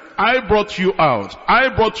younger. I brought you out. I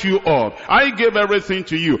brought you up. I gave everything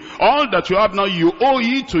to you. All that you have now, you owe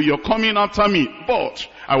it to your coming after me. But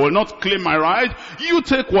I will not claim my right. You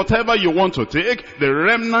take whatever you want to take. The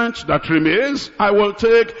remnant that remains, I will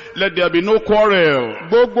take. Let there be no quarrel.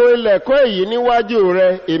 Gbogbo ilẹ̀kọ́ èyí níwájú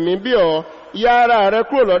rẹ, èmi bí ọ, yà ara rẹ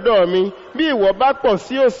kúrò lọ́dọ̀ mi. Bí ìwọ bá pọ̀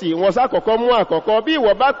sí òsì, wọ́n sákọ̀ọ́kọ́ mú àkọ́kọ́. Bí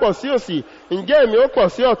ìwọ bá pọ̀ sí òsì, ǹjẹ́ èmi ó pọ̀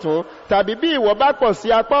sí ọ̀tún? Tàbí bí ìwọ bá pọ̀ sí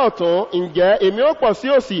apá ọ̀tún, ǹjẹ́ èmi ó pọ̀ sí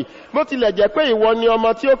òsì? Bó tilẹ̀ jẹ́ pé ìwọ ni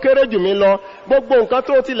ọmọ tí ó kéré jù mí lọ, gbogbo nǹkan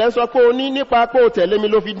tó tilẹ̀ sọ pé o ní nípa pé o tẹ̀lé mi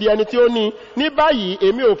ló fi di ẹni tí ó ní. Ní báyìí,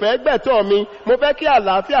 èmi ò fẹ́ gbẹ̀tọ́ mi, mo fẹ́ kí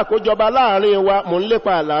àlàáfíà kó jọba láàrin wa, mò ń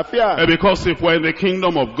lépa àlàáfíà. Because if we're in the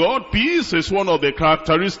kingdom of God, peace is one of the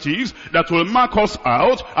characteristics that will mark us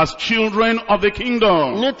out as children of the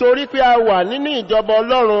kingdom. Nítorí pé a wà nínú ìjọba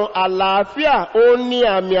Ọlọ́run, àlàáfíà ó ní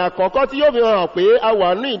àmì àkọ́kọ́ tí yóò fi hàn pé a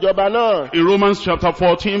wà nínú ìjọba náà. In Romans chapter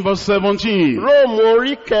 14 verse 17. Róòmù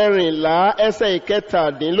orí 14 ẹsẹ̀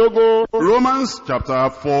 17. Romans chapter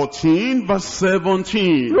 14 verse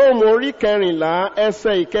 17. Róòmù orí 14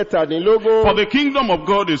 ẹsẹ̀ 17. For the kingdom of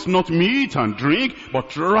God is not meat and drink,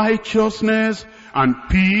 but righteousness and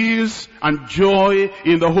peace and joy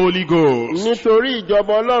in the Holy Ghost. Nítorí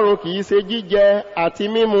ìjọba Ọlọ́run kìí ṣe jíjẹ àti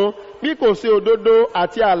mímu, bí kò sí òdodo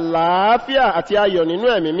àti àlàáfíà àti ayọ̀ nínú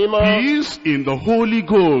ẹ̀mí mímọ́. Peace in the Holy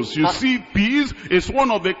Ghost. You see, peace is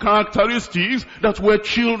one of the characteristics that we're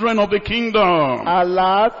children of the kingdom.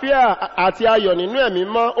 Àlàáfíà àti ayọ̀ nínú ẹ̀mí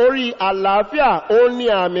mímọ́, orí àlàáfíà ó ní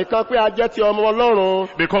àmì kan pé a jẹ́ ti ọmọ Ọlọ́run.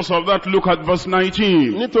 Because of that, look at verse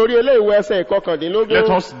 19. Nítorí eléyìí ẹsẹ̀ 19. Let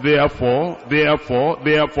us therefore,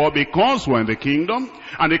 because we're in the kingdom,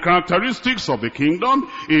 and the characteristics of the kingdom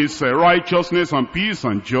is righteousness and peace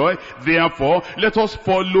and joy. Therefore, let us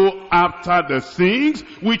follow after the things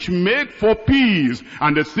which make for peace,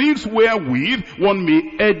 and the things wherewith one may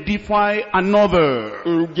edify another.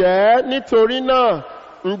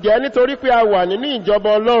 Ǹjẹ́ nítorí pé a wà nínú ìjọba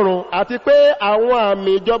Ọlọ́run, àti pé àwọn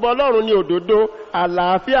àmì ìjọba Ọlọ́run ní òdodo,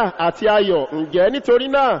 àlàáfíà àti ayọ̀. Ǹjẹ́ nítorí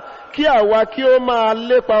náà, kí àwa kí ó máa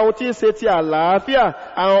lépa ohun tí ń ṣe ti àlàáfíà,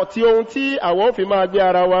 àti ohun tí àwọn ò fi máa gbé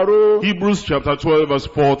ara wa ró. Hebrews chapter 12 verse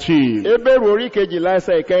 14. Hébérù orí 12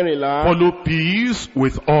 ẹsẹ̀ 14. Follow peace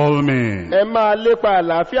with all men. Ẹ máa lépa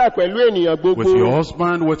àlàáfíà pẹ̀lú ènìyàn gbogbo. With your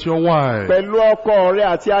husband, with your wife. Pẹ̀lú ọkọ rẹ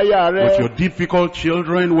àti aya rẹ. With your difficult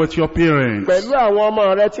children, with your parents. Pẹ̀lú àwọn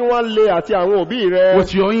ọmọ rẹ tí wọ́n le àti àwọn òbí rẹ.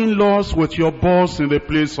 With your in-laws, with your boss in the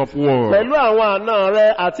place of work. Pẹ̀lú àwọn àna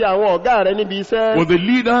rẹ àti àwọn ọ̀gá rẹ níbi iṣẹ́. With the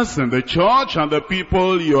leaders in the church and the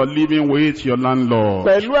people you are living with, your landlord.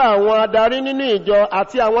 Pẹ̀lú àwọn adarí nínú ìjọ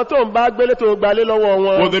àti àwọn tó ń bá gbélé tó gbalé lọ́wọ́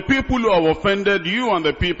wọn. With the people who have offended you and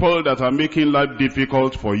the people that are making life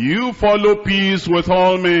difficult for you, follow peace with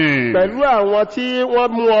all men. Pẹ̀lú àwọn tí wọ́n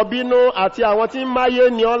mú ọ bínú àti àwọn tí ń máyé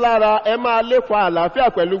ní ọ lára, ẹ máa lépa àlàáfíà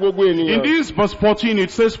pẹ̀lú gbogbo ènìyàn. In this verse 14 it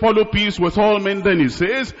says follow peace with all men, then it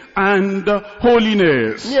says and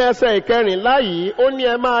holiness. Ní ẹsẹ̀ 14 yìí, ó ní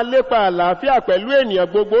ẹ máa lépa àlàáfíà pẹ̀lú ènìyàn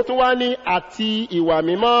gbogbo, tún wá ní àti ìwà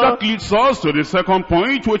mímọ́. That leads us to the second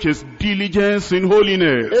point, which is diligence in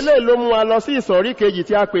holiness. Eléyìí ló mú wa lọ sí ìsọ̀rí kejì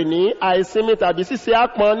tí a pè ní àìsinmi tàbí ṣíṣe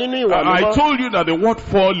àpọ́n nínú ìwà mímọ́. I told you that the word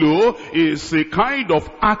follow is a kind of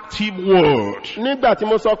active word. Nígbà tí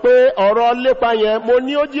mo sọ pé ọ̀rọ̀ lépa yẹn, mo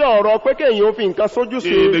ní ó jẹ́ ọ̀rọ̀ pé kéèyàn ó fi nǹkan sójú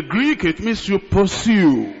sí. In the Greek, it means you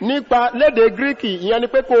pursue. Nípa lédè Gíríkì, ìyẹn ni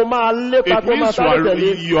pé kó máa lépa, kó máa sáré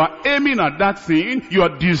tẹ̀lé. You are aiming at that thing, you are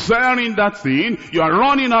desiring that thing, you are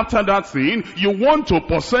running after that thing, you want to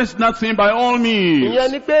possess that thing by all means.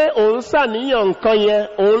 Ìyẹn ni pé òun ṣàníyàn nǹkan yẹn,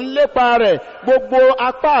 òun lépa rẹ̀, gbogbo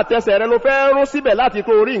apá àtẹsẹ̀ rẹ̀ ló fẹ́ rún síbẹ̀ láti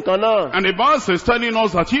kó orí nǹkan náà. And the verse is telling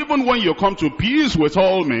us that even when you come to peace with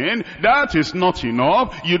all men, that is not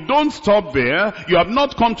enough. You don't stop there. You have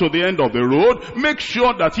not come to the end of the road. Make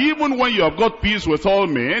sure that even when you have got peace with all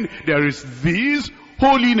men, there is this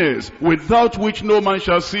holiness without which no man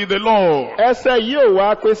shall see the Lord. Ẹsẹ̀ yìí ò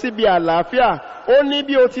wá pín síbi àlàáfíà. Ó ní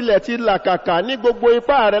bí o tilẹ̀ ti làkàkà ní gbogbo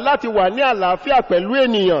ipá rẹ̀ láti wà ní àlàáfíà pẹ̀lú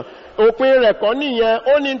ènìyàn. Òpin rẹ̀ kọ́ nìyẹn,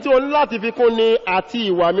 ó ní tí o ní láti fi kún ni àti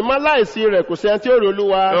ìwà mímọ́, láìsí rẹ̀ kò sẹ́ni tí ó rí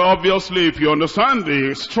Olúwa. Obviously, if you understand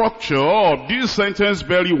the structure of this sentence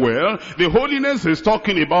very well, the holiness is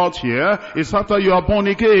talking about here is after you are born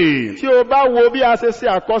again. Tí o bá wo bí a ṣe ṣe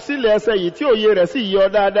àkọsílẹ̀ ẹsẹ̀ yìí tí òye rẹ̀ sì yọ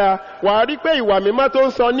dáadáa, wà á rí pé ìwà mímọ́ tó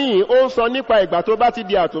ń sọ níyìn, ó ń sọ nípa ìgbà tó bá ti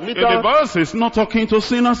di àtòmítán. The verse is not talking to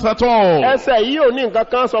sinners at all. Ẹsẹ̀ yìí ò ní nǹkan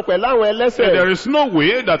kan sọ pẹ̀lú àwọn ẹlẹ́ṣẹ̀. There is no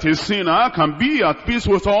way that a sinner can be at peace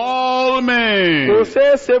with all men. Kò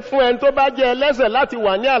ṣeé ṣe fún ẹni tó bá jẹ́ ẹlẹ́ṣẹ̀ láti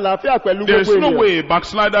wà ní àlàáfíà pẹ̀lú There is gbogbo no ènìyàn. way a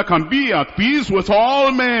backslider can be at peace with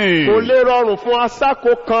all men. Kò lè rọrùn fún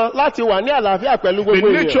aṣáko kan láti wà ní àlàáfíà pẹ̀lú The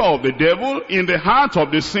gbogbo nature ènìyàn. of the devil in the heart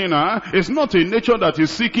of the sinner is not a nature that is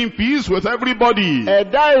seeking peace with everybody.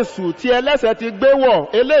 Ẹ̀dá èṣù tí ẹlẹ́ṣẹ̀ ti gbé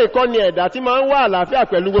wọ̀, eléyìí kọ́ ni ẹ̀dá tí máa ń wá àlàáfíà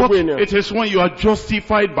pẹ̀lú gbogbo But ènìyàn. it is when you are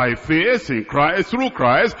justified by faith in Christ, through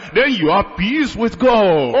Christ, then you have peace with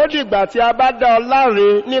God. Ó dìgbà tí a bá dá ọ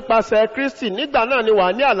láre nípasẹ̀ Kristi, nígbà náà ni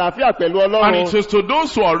wà ní àlàáfíà pẹ̀lú And Ọlọ́run. it is to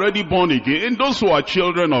those who are already born again, those who are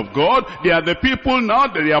children of God, they are the people now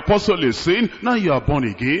that the apostle is saying, now you are born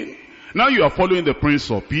again. Now you are following the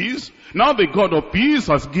Prince of Peace. Now the God of peace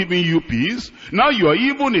has given you peace. Now you are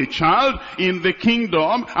even a child in the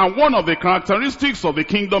kingdom, and one of the characteristics of the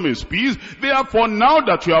kingdom is peace. Therefore, now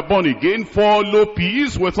that you are born again, follow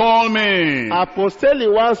peace with all men. Àpòstélì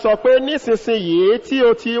wa ń sọ pé nísinsìnyí tí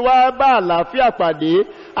o ti wá bá àlàáfíà pàdé,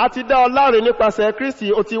 a ti dá ọ láre nípasẹ̀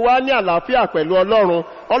Kristi, o ti wá ní àlàáfíà pẹ̀lú Ọlọ́run.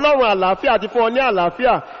 Ọlọ́run àlàáfíà ti fún ọ ní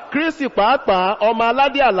àlàáfíà. Kristi pàápàá ọmọ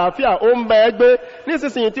aládé àlàáfíà ó ń bẹ ẹ́ gbé.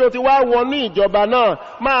 Nísinsìnyí tí o ti wá wọnú ìjọba náà,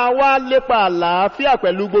 máa wá lépa àlàáfíà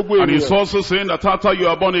pẹ̀lú gbogbo And he's ènìyàn. also saying that after you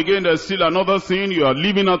are born again, there's still another thing. You are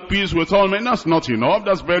living at peace with all men. That's not enough.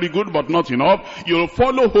 That's very good, but not enough. You'll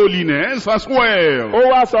follow holiness as well. Ó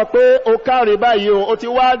wá sọ pé o káre báyìí o ti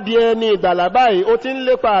wá di ẹni ìgbàlà báyìí, o ti ń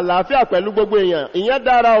lépa àlàáfíà pẹ̀lú gbogbo èèyàn. Ìyẹn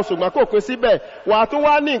dára o, ṣùgbọ́n kò pín síbẹ̀. Wà á tún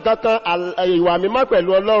wá ní nǹkan kan ìwà mímọ́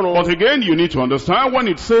pẹ̀lú Ọlọ́run. But again, you need to understand when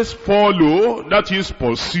it says follow, that is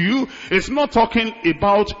pursue, it's not talking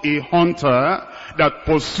about a hunter that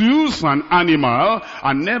pursues an animal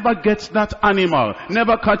and never gets that animal,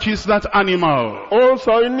 never catches that animal. Ó ń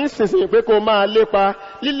sọ nísinsìnyí pé kó máa lépa.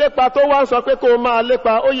 Lílépa tó wá ń sọ pé kó máa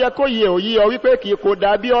lépa, ó yẹ kó yẹ òyí ọ wípé kì í kò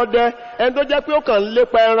dàbí ọdẹ. Ẹni tó jẹ́ pé ó kàn ń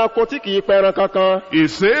lépa ẹranko tí kì í pa ẹran kankan. It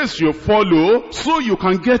says you follow so you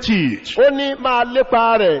can get it. Ó ní máa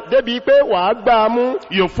lépa rẹ̀ débi pé wàá gbá a mú.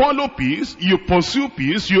 You follow peace, you pursue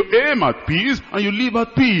peace, you aim at peace, and you live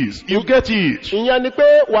at peace. You get it. Ìyẹn ni pé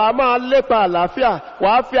wàá máa lépa àlàáfíà,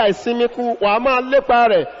 wàá fi àìsinmi kù, wàá máa lépa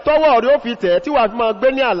rẹ̀, tọ́wọ́ rẹ̀ ó fi tẹ̀ tí wàá fi máa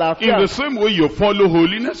gbé ní In àlàáfíà. the same way you follow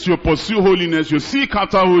holiness, you pursue holiness, you seek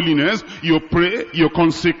after holiness, you pray, you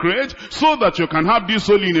consecrate, so that you can have this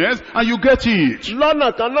holiness, and you get it.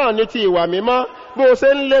 Lọ́nà kan náà ní ti ìwà mímọ́, bó o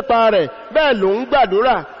ṣe ń lépa rẹ̀, bẹ́ẹ̀ ló ń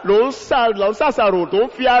gbàdúrà, ló ń ṣàṣàrò tó ń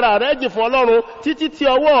fi ara rẹ̀ jì fún Ọlọ́run títí tí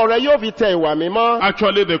ọwọ́ rẹ̀ yóò fi tẹ ìwà mímọ́.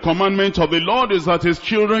 Actually, the commandment of the Lord is that his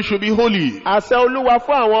children should be holy. Àṣẹ Olúwa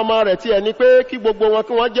fún àwọn ọmọ rẹ̀ tiẹ̀ ni pé kí gbogbo wọn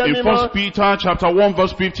kí wọ́n jẹ́ In mímọ́. 1 Peter chapter 1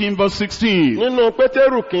 verse 15 verse 16. Nínú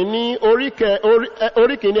Pétérù kìíní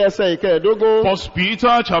orí kìíní ẹsẹ̀ ìkẹẹ̀dógún. 1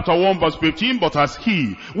 Peter chapter 1 verse 15, but as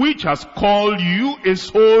he which has called you is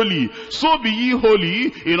holy, so be ye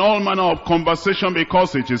holy in all manner of conversation,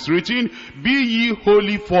 because it is written, be ye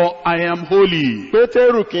holy, for I am holy.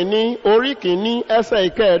 Pétérù kìíní orí kìíní ẹsẹ̀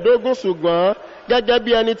ìkẹẹ̀dógún, ṣùgbọ́n gẹ́gẹ́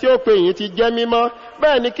bí ẹni tí ó pe yín ti jẹ́ mímọ́,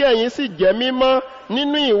 bẹ́ẹ̀ ni kí ẹ̀yin sì jẹ́ mímọ́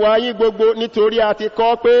nínú ìwà yín gbogbo, nítorí a ti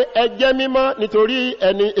kọ pé ẹ jẹ́ mímọ́ nítorí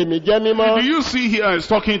èmi jẹ́ mímọ́. Do you see here it's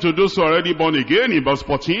talking to those who are already born again in verse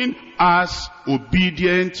 14? as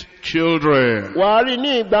obedient children. wà á rí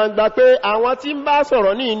ní gbangba pé àwọn tí ń bá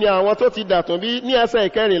sọ̀rọ̀ ní ni àwọn tó ti dàtún bí ní ẹsẹ̀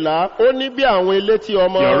ìkẹrìnlá ó ní bí àwọn elétí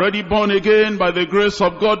ọmọ. You are already born again by the grace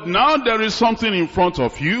of God. Now there is something in front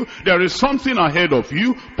of you. There is something ahead of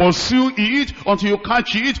you. Pursue it until you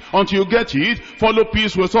catch it, until you get it. Follow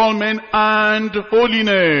peace with all men and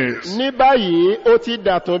holiness. ní báyìí ó ti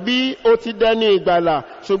dàtún bí ó ti dẹni ìgbàlà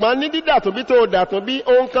ṣùgbọ́n ní dídàtún bí tó dàtún bí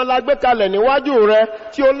ohun kan la gbé kalẹ̀ níwájú rẹ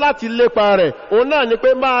tí ó láti lépa rẹ̀ òun náà ni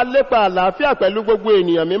pé máa lépa àlàáfíà pẹ̀lú gbogbo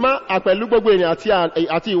ènìyàn mímọ́ pẹ̀lú gbogbo ènìyàn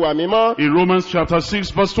àti ìwà mímọ́. In Romans chapter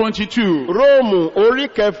 6 verse 22. Róòmù orí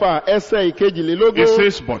kẹfà ẹsẹ̀ ìkejìlélógún. It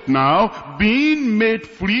says, but now, being made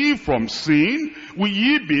free from sin, will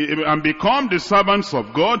ye be and become the servants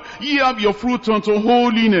of God, ye have your fruit unto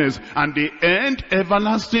holiness, and the end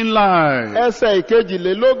everlasting life. ẹsẹ̀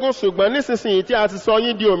ìkejìlélógún ṣùgbọ́n nísinsìnyí tí a ti sọ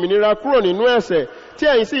yín di òmìnira kúrò nínú ẹ̀ṣẹ̀ tí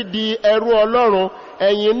ẹ̀yin sì di ẹrú Ọlọ́run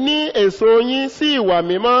ẹ̀yin ní èso yín sí ìwà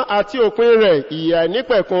mímọ́ àti òpin rẹ̀ ìyè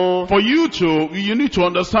àìnípẹ̀kun. For you need to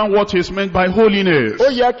understand what is meant by holiness. ó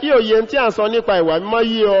yẹ kí òye tí à ń sọ nípa ìwà mímọ́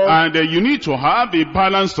yí ọ. And you need to have a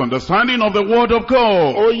balanced understanding of the word of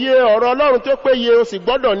God. òye ọ̀rọ̀ Ọlọ́run tó péye o sì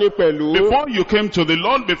gbọ́dọ̀ ní pẹ̀lú. Before you came to the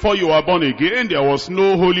Lord, before you were born again, there was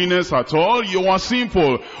no holiness at all. You were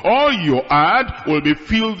sinful. All you had will be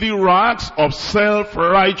filthy rags of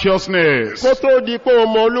self-righteousness. kó tó di pé o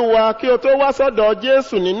mọ Olúwa kí o tó wá sọ́dọ̀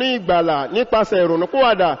Jésù nínú ìgbàlà nípasẹ̀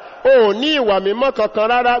ìrònúpìwàdà o ní ìwà mímọ́ kankan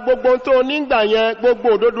rárá gbogbo tó nígbà yẹn gbogbo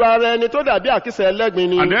òdodo ara ẹni tó dàbí àkísà ẹlẹ́gbin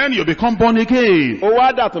ni. And then you become born again. ó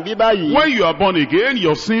wá dàtún bí báyìí. When you are born again,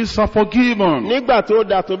 your sins are forgiven. nígbà tó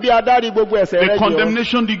dàtún bí adarí gbogbo ẹ̀ṣẹ̀ rẹ̀ The jọ.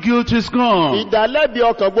 condemnation, the guilt is gone. ìdálẹ́bi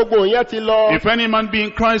ọkàn gbogbo yẹn ti lọ. If any man be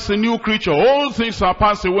in Christ, a new creature, all things are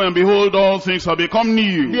passed away, and behold, all things have become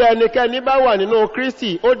new. bí ẹnikẹ́ni bá wà nínú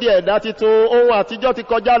Kristi ó di ẹ̀dá titun ohun àtijọ́ ti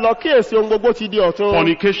kọjá lọ kíyèsí ohun gbogbo ti di ọ̀tun.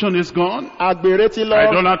 Fornication is gone. àgbèrè ti lọ.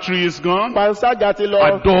 Idolatry is gone. panṣágà ti lọ.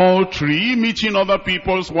 Adultery, meeting other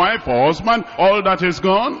people's wife or husband, all that is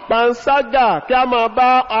gone. panṣágà kí a máa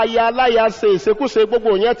bá aya aláya ṣe ìṣekúṣe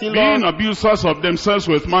gbogbo yẹn ti Being lọ. abusers of themselves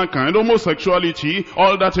with mankind, homosexuality,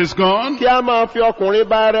 all that is gone. kí a máa fi ọkùnrin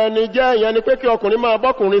bá ara ẹni jẹ́ ìyẹn ni pé kí ọkùnrin máa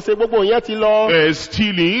bọ́kùnrin ṣe gbogbo yẹn ti lọ.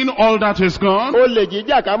 Stealing, all that is gone. olè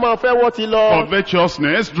jíjà ká máa fẹ́wọ́ ti lọ.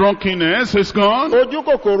 Covetousness, drunkenness is gone. ojú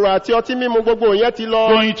kòkòrò àti ọtí mímu gbogbo yẹn ti lọ.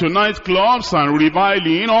 Going to nightclubs and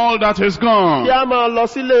reviling, all that is gone. kí a máa lọ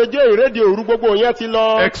sílé ijó ìrédè òru gbogbo yẹn ti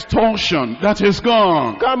lọ. Extortion, that is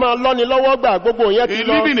gone. ká máa lọ́ni lọ́wọ́ gbà gbogbo yẹn ti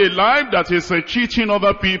lọ. Living a life that is cheating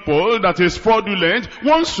other people, that is fraudulent,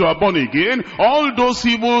 once you are born again, all those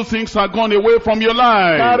evil things are gone away from your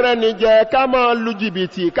life. kárẹ́ni jẹ ká máa lu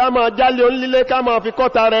jìbìtì ká máa jálé onílé ká máa fi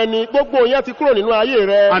kọ́ta rẹ ni gbogbo yẹn ti kúrò nínú ayé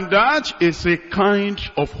rẹ. And that is a kind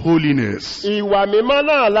of holiness. ìwà mímọ́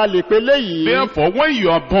náà la lè pe léyìí. Therefore, when you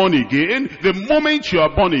are born again, the moment you are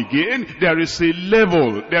born again, there is a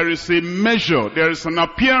level, there is a measure, there is an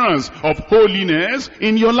appearance of holiness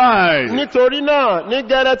in your life. nítorí náà ní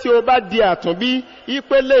gẹ́rẹ́ tí o bá di àtúnbí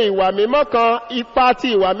ìpele ìwà mímọ́ kan ipa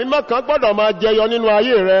ti ìwà mímọ́ kan gbọ́dọ̀ máa jẹyọ nínú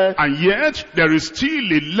ayé rẹ. And yet, there is still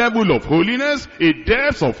a level of holiness, a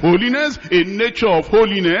depth of holiness, a nature of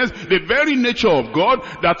holiness, the very nature of God,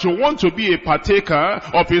 that you want to be a partaker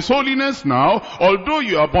of His holiness now, although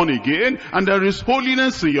you are born again, and there is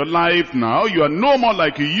holiness in your life now, you are no more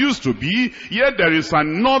like you used to be, yet there is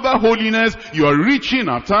another holiness you are reaching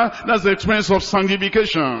after, that's the experience of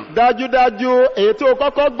sanctification. dájúdájú èyí tó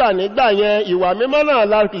kọ́kọ́ gbà nígbà yẹn ìwà mímọ́ náà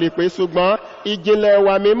la lè pè ṣùgbọ́n ìjìnlẹ̀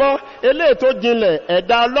ìwà mímọ́ eléyìí tó jinlẹ̀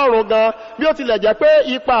ẹ̀dá Ọlọ́run gan bí ó tilẹ̀ jẹ́ pé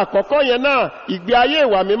ipa àkọ́kọ́ yẹn náà ìgbé ayé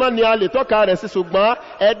ìwà mímọ́ ni a lè tọ́ka rẹ̀ sí ṣùgbọ́n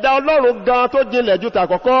ẹ̀dá Ọlọ́run gan tó jinlẹ̀ ju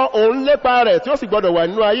tàkọ́kọ́ òun lépa rẹ̀ tí ó sì gbọ́dọ̀ wà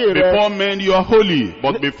nínú ayé rẹ̀. Before men you are holy,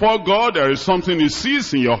 but before God there is something He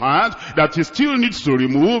sees in your heart that He still needs to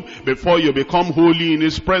remove before you become holy in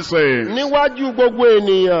His presence. níwájú gbogbo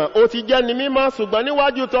ènìyàn ó ti jẹ́ ni mímọ́ ṣùgbọ́n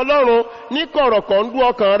níwájú tọlọ́run ní kọ̀rọ̀kọ̀ndú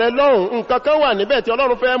ọkàn rẹ lọ́hùn nǹkan kan wà níbẹ̀ tí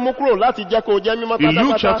Ọlọ́run fẹ́ mú kúrò láti jẹ́ kó jẹ́ mímọ́ In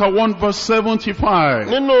Luke pátápátá. chapter 1 verse 75.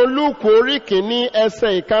 nínú Lúùkù orí kìíní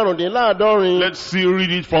ẹsẹ̀ ìkarùndínláàdọ́rin. Let's see,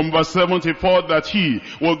 read it from verse 74, that He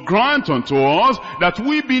will grant unto us that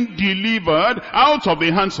we being delivered out of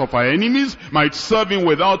the hands of our enemies might serve Him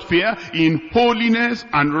without fear in holiness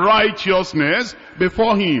and righteousness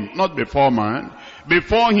before Him, not before man,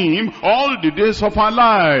 before Him all the days of our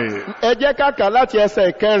life. ẹ jẹ́ ká kà láti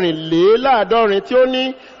ẹsẹ̀ ìkẹrìnléláàdọ́rin tí ó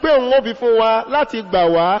ní pé òun ó fi fún wa láti gbà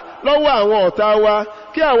wá lọ́wọ́ àwọn ọ̀tá wa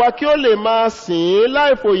kí àwa kí ó lè máa sìn ín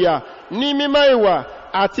láìfòyà ní mímọ́ ìwà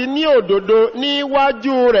àti ní òdodo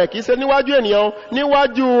níwájú rẹ̀, kìí ṣe níwájú ènìyàn,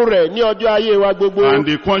 níwájú rẹ̀ ní ọjọ́ ayé wa gbogbo. And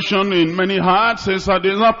the question in many hearts is that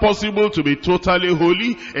it's not possible to be totally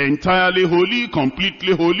holy, entirely holy,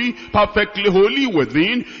 completely holy, perfectly holy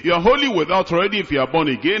within. You are holy without already if you are born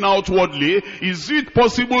again outwardly. Is it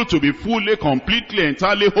possible to be fully, completely,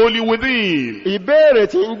 entirely holy within? Ìbéèrè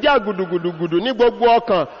tí ń jà gùdùgùdùgùdù ní gbogbo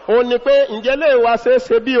ọkàn, òun ni pé ǹjẹ́ lè wá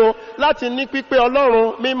ṣeéṣe bí o láti ní pípé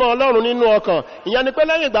Ọlọ́run, mímọ́ Ọlọ́run nínú ọkàn. Ìyẹn ni pé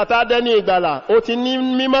lẹ́yìn ìgbà tá a dẹni ìgbàlà, ó ti ní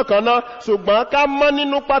mímọ́ kan náà, ṣùgbọ́n ká mọ́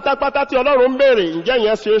nínú pátápátá tí Ọlọ́run ń béèrè, ǹjẹ́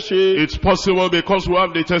ìyẹn ṣeéṣe? It's possible because we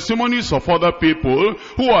have the testimonies of other people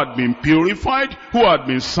who had been purified, who had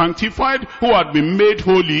been sanctified, who had been made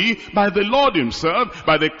holy by the Lord himself,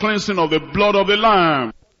 by the cleansing of the blood of the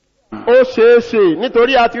Lamb. Ó ṣeéṣe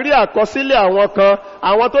nítorí a ti rí àkọsílẹ̀ àwọn kan,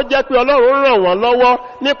 àwọn tó jẹ́ pé Ọlọ́run ràn wọ́n lọ́wọ́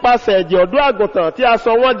nípasẹ̀ ẹ̀jẹ̀ ọ̀dọ́ àgùntàn tí a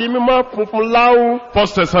sọ wọ́n di mímọ́ funfun láú.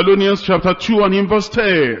 1 Thessalonians chapter 2 and in verse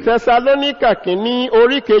 10. Tẹsalóníkà kìíní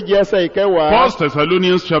orí kejì ẹsẹ̀ ìkẹwàá. 1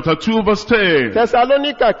 Thessalonians chapter 2 verse 10.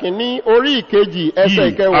 Tẹsalóníkà kìíní orí ìkejì ẹsẹ̀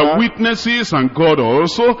Ye ìkẹwàá. are witnesses, and God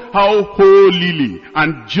also, how holily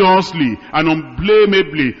and justly and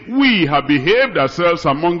unblameably we have behaved ourselves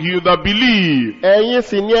among you that believe. Ẹ̀yin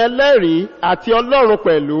sì ni ẹlẹ́rìí àti Ọlọ́run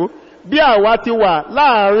pẹ̀lú, bí àwa ti wà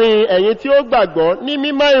láàrin ẹ̀yin tí ó gbàgbọ́ ní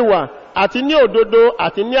mímọ́ ìwà àti ní òdodo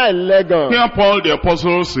àti ní àìlẹ́gàn. Here Paul the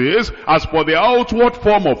apostle says, as for the outward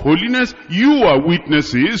form of holiness, you are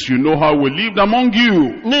witnesses, you know how we lived among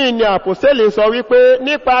you. Ní ìní àpòsílẹ̀ sọ wípé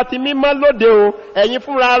nípa ti mímọ́ lóde o, ẹ̀yin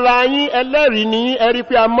fúnra ara yín ẹlẹ́rìí ní ẹ̀rí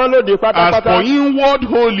pé a mọ́ lóde As pátápátá. for inward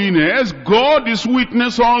holiness, God is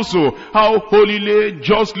witness also, how holily,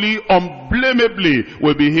 justly, unblameably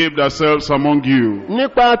we behaved ourselves among you.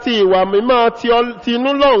 Nípa ti ìwà mímọ́ ti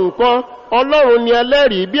inú lọ́hùn kọ́, Ọlọ́run ni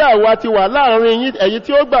ẹlẹ́rìí bí àwa ti wà láàrin yín ẹ̀yin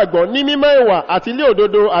tí ó gbàgbọ́ ní mímọ́ ìwà àti ní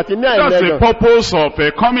òdodo àti ní That's the àìlẹ́gàn. purpose of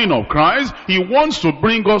the coming of Christ. He wants to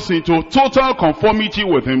bring us into total conformity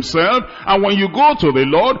with himself. And when you go to the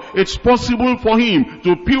Lord, it's possible for him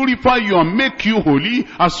to purify you and make you holy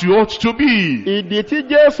as you ought to be. Ìdí tí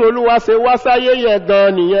Jésù Olúwa ṣe wá sáyé yẹn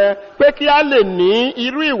gan nìyẹn, pé kí a lè ní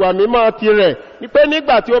irú ìwà mímọ́ tirẹ̀, ní pé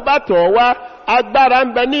nígbà tí ó bá tọ̀ ọ́ wá, agbára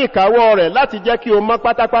ń bẹ ní ìkáwọ́ rẹ̀ láti jẹ́ kí o mọ́ And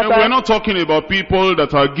we're pátápátá. not talking about people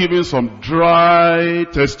that are giving some dry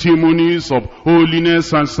testimonies of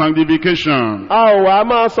holiness and sanctification. A ò wá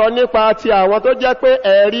máa sọ nípa ti àwọn tó jẹ́ pé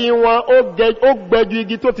ẹ̀rí wọn ó gbẹju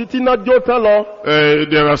igi tó ti tíná jó tán lọ.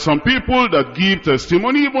 There are some people that give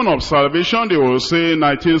testimony even of salvation. They will say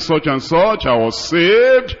 19 such and such, I was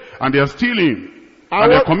saved, and they are stealing,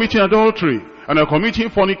 and they are committing adultery, and they're committing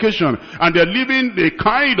fornication, and they're living the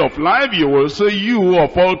kind of life you will say, you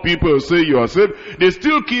of all people say you are saved. They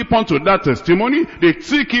still keep on to that testimony. They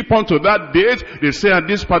still keep on to that date. They say at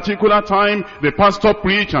this particular time, the pastor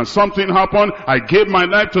preached and something happened. I gave my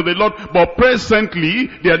life to the Lord. But presently,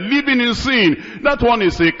 they are living in sin. That one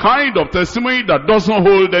is a kind of testimony that doesn't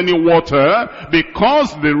hold any water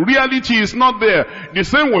because the reality is not there. The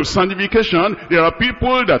same with sanctification. There are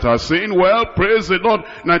people that are saying, well, praise the Lord,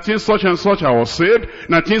 19 such and such I was saved,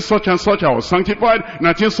 19 such and such I was sanctified,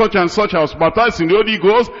 19 such and such I was baptized in the Holy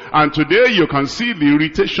Ghost, and today you can see the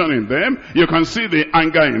irritation in them, you can see the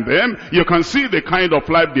anger in them, you can see the kind of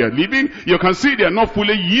life they are living, you can see they are not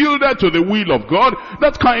fully yielded to the will of God.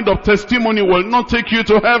 That kind of testimony will not take you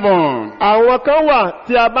to heaven. Àwọn kan wà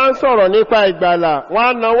tí a bá ń sọ̀rọ̀ nípa ìgbàlà, wọ́n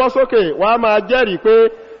á nawọ́ sókè, wọ́n á máa jẹ́rìí pé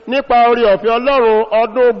nípa orí ọ̀fẹ́ Ọlọ́run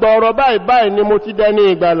ọdún gbọọrọ báyìí ni mo ti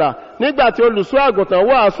dẹni ìgbàlà. Nígbàtí olùṣọ́ àgùntàn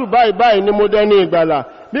wàásù báyìí ni mo dẹni ìgbàlà.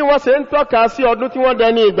 Bí wọ́n ṣe ń tọ́ka sí ọdún tí wọ́n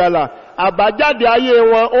dẹni ìgbàlà, àbájáde ayé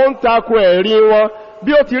wọn ó ń tako ẹ̀rí wọn.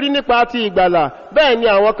 Bí ó ti rí nípa ti ìgbàlà, bẹ́ẹ̀ ni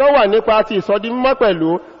àwọn kan wà nípa ti ìsọdi mímọ́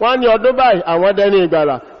pẹ̀lú. Wọ́n ní ọdún báyìí àwọn dẹni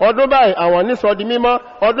ìgbàlà, ọdún báyìí àwọn ní ìsọdi mímọ́,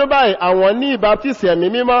 ọdún báyìí àwọn ní ìbáptísì ẹ̀mí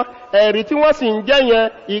mímọ́. Ẹ̀rí tí wọ́n sì ń jẹ́ yẹn,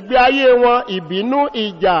 ìgbé ayé wọn, ìbínú,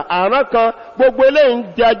 ìjà, àrán kan, gbogbo eléyìí ń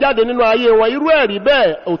jẹ jáde nínú ayé wọn. Irú ẹ̀rí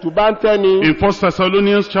bẹ́ẹ̀ òtúbá ń tẹ́ni. In 1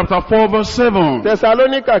 Thessalonians chapter 4 verse 7.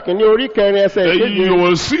 Tẹsalóníkà kìíní orí kẹrin ẹsẹ̀ ìkéje. You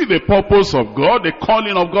will see the purpose of God, the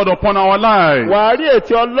calling of God upon our lives. Wàá rí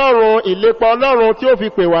ètí Ọlọ́run, ìlépa Ọlọ́run tí ó fi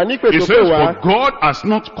pè wá ní It pètò pè says, wá. for God has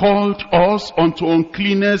not called us unto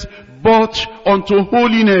uncleanness, but unto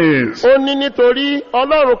holiness. Ó ní nítorí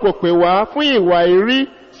Ọlọ́run kò pè wá fún ìwà ìrí,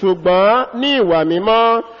 ṣùgbọ́n ní ìwà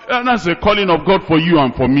mímọ́. And that's the calling of God for you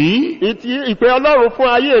and for me. Ìpè Ọlọ́run fún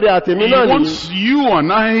ayé rẹ̀ àtèmi He náà nìyí. wants you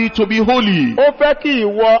and I to be holy. Ó fẹ́ kí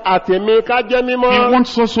ìwọ àtèmi ká jẹ́ mímọ́. He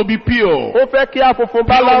wants us to be pure. Ó fẹ́ kí a funfun Pure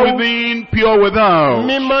báláú. within, pure without.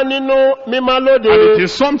 Mímọ́ nínú, mímọ́ lóde. And it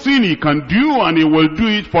is something He can do, and He will do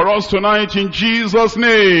it for us tonight in Jesus'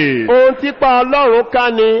 name. Ohun tí pa Ọlọ́run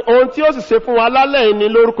ká ni, ohun tí ó sì ṣe fún wa lálẹ́ yìí ni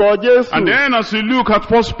lórúkọ Jésù. And then as you look at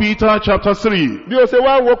 1 Peter chapter 3, Bí o ṣe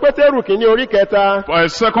wá wo Pétérù kìíní orí kẹta.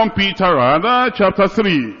 2 Peter rather, chapter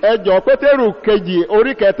 3, Ẹjọ́ Pétérù kejì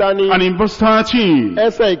orí kẹta ni. and in verse 13,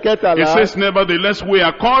 Ẹsẹ̀ it ìkẹtàlá. says, nevertheless, we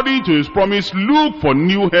according to His promise look for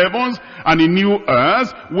new heavens and a new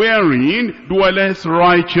earth, wherein dwelleth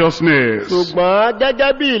righteousness. Ṣùgbọ́n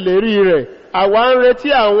gẹ́gẹ́ bí ìlérí rẹ̀, àwa ń retí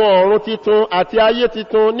àwọn ọ̀run titun àti ayé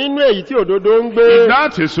titun nínú èyí tí òdodo ń gbé. If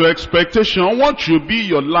that is your expectation, what should be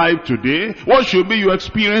your life today? What should be your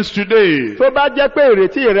experience today? Tó bá jẹ́ pé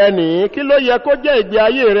ìrètí rẹ nìyí, kí ló yẹ kó jẹ́ ìgbé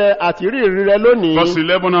ayé rẹ àti ìrírí rẹ lónìí? Verse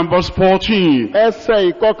 11 and verse 14.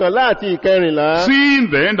 Ẹsẹ̀ ìkọkànlá àti ìkẹrìnlá. Seeing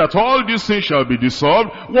then that all these things shall be dissolved,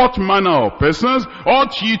 what manner of persons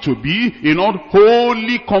ought ye to be in all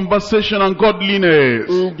holy conversation and godliness?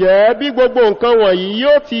 Ǹjẹ́ bí gbogbo nǹkan wọ̀nyí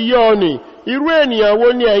yóò ti yọ ni? Irú ènìyàn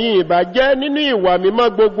wo ni ẹ̀yin ìbá jẹ́ nínú ìwà mímọ́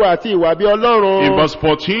gbogbo àti ìwà bí Ọlọ́run? In verse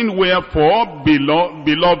 14, wherefore,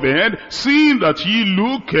 beloved, seeing that ye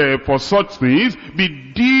look for such things, be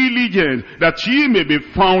diligent, that ye may be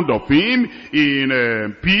found of Him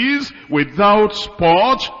in peace, without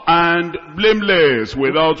spot, and blameless,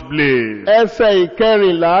 without blame. Ẹsẹ̀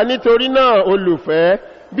ìkẹrìnlá, nítorí náà olùfẹ́,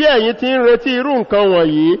 bí ẹ̀yin ti ń retí irú nǹkan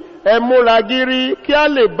wọ̀nyí, ẹ múra gírí kí a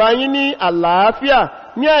lè bá yín ní àlàáfíà,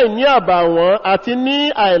 ní àìní àbàwọ́n àti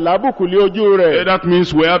ní àìlábùkù lé ojú rẹ̀. That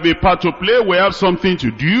means we have a part to play, we have something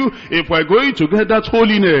to do, if we're going to get that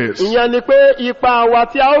holiness. Ìyẹn ni pé ipa wa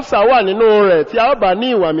tí a ó sà wà nínú rẹ̀ tí a ó bá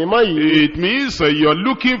ní ìwà mímọ́ yìí. It means you're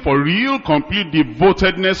looking for real, complete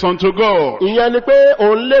devotedness unto God. Ìyẹn ni pé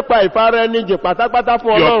òun lépa ìfaraẹnijìn pátápátá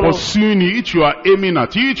fún You are Ọlọ́run. pursuing it, you are aiming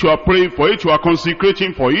at it, you are praying for it, you are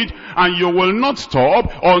consecrating for it, and you will not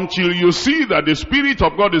stop until you see that the Spirit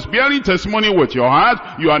of God is bearing testimony with your heart.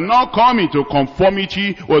 You are now coming to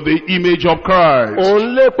conformity with the image of Christ.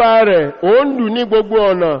 Òun lépa rẹ̀, òun lù ní gbogbo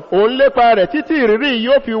ọ̀nà, òun lépa rẹ̀ títí ìrírí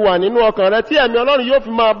yóò fi wà nínú ọkàn rẹ̀ tí ẹ̀mí Ọlọ́run yóò fi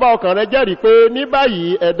máa bá ọkàn rẹ̀ jẹ́rìí pé ní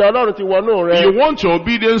báyìí ẹ̀dá Ọlọ́run ti wọnú rẹ̀. You want your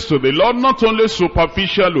obedience to the Lord, not only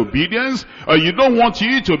superficial obedience, you don't want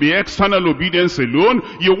it to be external obedience alone,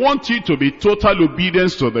 you want it to be total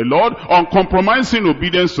obedience to the Lord, uncompromising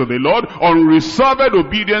obedience to the Lord, unreserved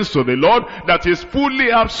obedience to the Lord, that is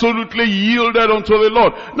fully, absolutely yielded unto the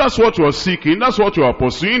Lord. That's what you are seeking, that's what you are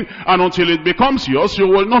pursuing, and until it becomes yours, you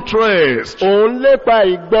will not rest. Òun lépa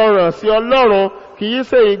ìgbọràn sí Ọlọ́run, kìí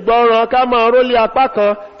ṣe ìgbọràn ká máa rólé apá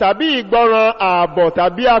kan tàbí ìgbọràn ààbọ̀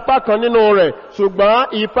tàbí apá kan nínú rẹ̀, ṣùgbọ́n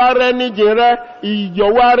ìfaraẹnijìn rẹ,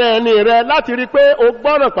 ìyọ̀wá rẹ ẹni rẹ láti rí pé o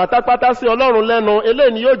gbọ́ràn pátápátá sí Ọlọ́run lẹ́nu,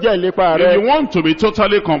 eléyìí ni yóò jẹ́ ìlépa rẹ. If you want to be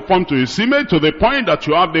totally conformed to His image to the point that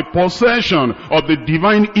you have the possession of the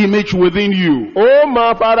divine image within you, Ó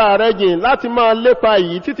máa fara rẹ jìn láti máa lépa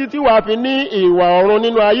yìí títí tí wàá fi ní ìwà ọ̀run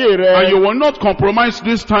nínú ayé rẹ. and you will not compromise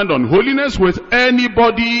this stand on holiness with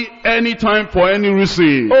anybody, anytime, for any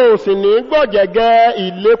reason. O sì ní gbọ̀jẹ̀gẹ́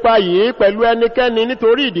ìlépa yìí pẹ̀lú ẹnikẹ́ni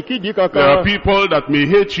nítorí ìdíkìdí There are kankan. people that may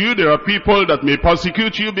hate you, there are people that may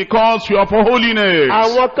persecute you because you are for holiness.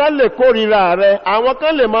 Àwọn kan lè kórìíra rẹ, àwọn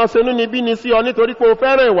kan lè máa ṣenú níbí ni sí ọ nítorí pé o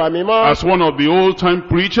fẹ́ràn ìwà mímọ́. As one of the old-time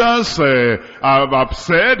preachers have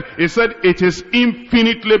said, he said, it is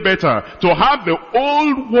infinitely better to have the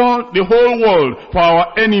whole world for our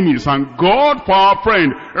enemies and God for our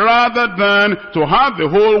friend, rather than to have the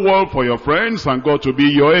whole world for your friends and God to be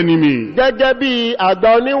your enemy. Gẹ́gẹ́ bí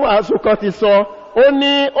àgbà oníwàásù kan ti sọ, ó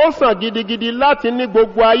ní ó sàn gidigidi láti ní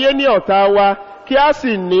gbogbo ayé ní ọ̀tá wa, kí a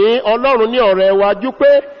sì ní Ọlọ́run ní ọ̀rẹ́ wa, jú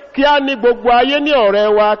pé kí a ní gbogbo ayé ní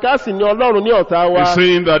ọ̀rẹ́ wa, kí a sì ní Ọlọ́run ní ọ̀tá wa. He's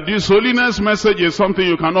saying that this holiness message is something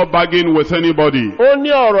you cannot bargain with anybody. Ó ní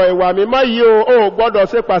ọ̀rọ̀ ìwà mímọ́ yìí o gbọ́dọ̀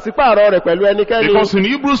ṣe pàṣípààrọ̀ rẹ̀ pẹ̀lú ẹnikẹ́ni. Because in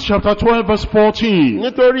Hebrews chapter 12 verse 14,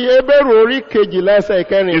 Nítorí Hébérù orí 12 ẹsẹ̀ it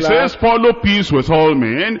ìkẹrìnlá. says, follow peace with all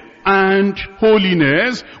men and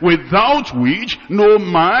holiness, without which no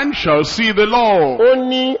man shall see the Lord. Ó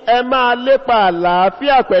ní ẹ máa lépa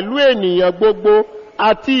àlàáfíà pẹ̀lú ènìyàn gbogbo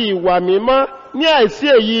àti ìwà mímọ́, ní àìsí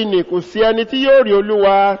èyí ni kò sí ẹni tí yóò rí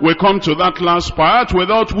Olúwa. We come to that last part,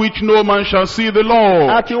 without which no man shall see the Lord.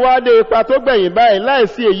 A ti wá dé ipa tó gbẹ̀yìn báyìí,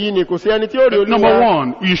 láìsí èyí ni kò sí ẹni tí yóò rí Olúwa. Number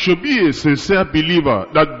one, you should be a sincere believer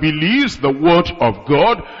that believes the word of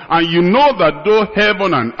God, and you know that though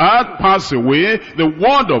heaven and earth pass away, the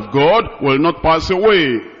word of God will not pass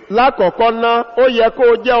away. lákọ̀ọ́kọ́ ná ó yẹ kó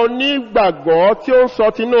o jẹ́ onígbàgbọ́ tí ó ń sọ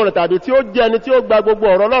tinú rẹ̀ tàbí tí ó jẹ́ ẹni tí ó gba gbogbo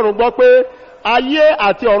ọ̀rọ̀ Ọlọ́run gbọ́ pé ayé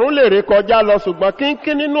àti ọ̀run lè ré kọjá lọ ṣùgbọ́n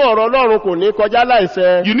kínkín nínú ọ̀rọ̀ Ọlọ́run kò ní kọjá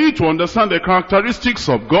láìṣẹ. You need to understand the characteristics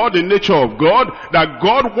of God, the nature of God, that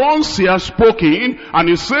God once He has spoken, and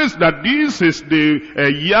He says that this is the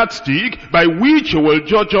yardstick by which He will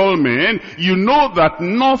judge all men. You know that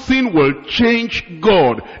nothing will change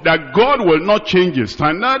God, that God will not change His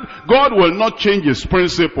standard, God will not change His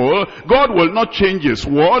principle, God will not change His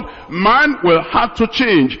word. Man will have to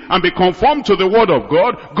change and be conformed to the word of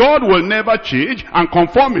God. God will never change and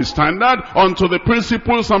conform His standard unto the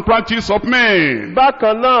principles and practice of men.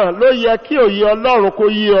 Bákan náà ló yẹ kí òye Ọlọ́run kó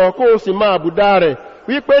yí ọ kó o sì máa bùdá rẹ̀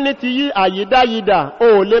wípé ní ti yí àyídáyidà o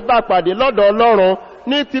ò lè bá pàdé lọ́dọ̀ Ọlọ́run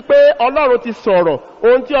ní ti pé Ọlọ́run ti sọ̀rọ̀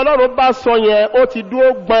ohun tí Ọlọ́run bá sọ yẹn ó ti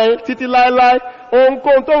dúró gbọ́n títí láéláé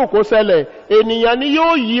ohunkóhun tó wù kó ṣẹlẹ̀ ènìyàn ni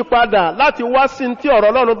yóò yí padà láti wá sí tí ọ̀rọ̀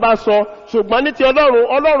Ọlọ́run bá sọ ṣùgbọ́n ní ti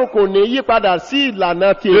Ọlọ́run kò ní yí padà sí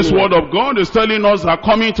ìlànà ti ènìyàn. This word of God is telling us that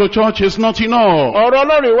coming to church is not enough. Ọ̀rọ̀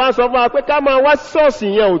Ọlọ́run wá sọ fún wa pé ká máa wá ṣọ́ọ̀ṣì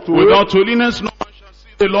yẹn ò tó. Without holiness, no man shall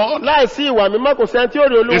see the Lord. Láìsí ìwà mímọ́ kò sẹ́ni tí ó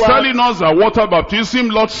rí Olúwa. He's telling us that water baptism,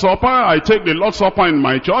 Lord's Supper, I take the Lord's Supper in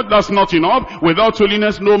my church. That's not enough. Without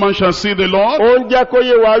holiness, no man shall see the Lord. Ó ń jẹ́ kó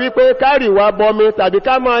yé wa wípé kárì wa bọmi tàbí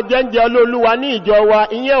ká máa jẹ́ǹjẹ́ Olúwa ní ìjọ wa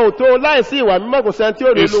ìyẹn ò tó láìsí ìwà mímọ́ kò sẹ́ni tí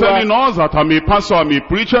ó rí Olúwa. He's telling us that I'm a pastor, I'm a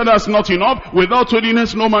preacher. That's not enough. Without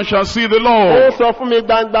holiness, no man shall see the Lord. Ó sọ fún mi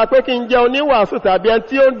gbangba pé kí n jẹ́ oníwàásù tàbí ẹni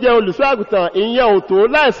tí ó ń jẹ́ olùṣọ́-àgùntàn ìyẹn ò tó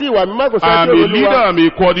láìsí ìwà mímọ́ kò sẹ́ni tí ó rí Olúwa. I'm a leader, I'm a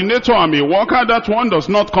coordinator, I'm a worker. That one does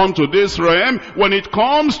not come to this realm. When it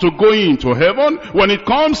comes to going into heaven, when it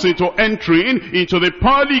comes into entering into the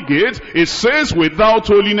pearly gates, it says without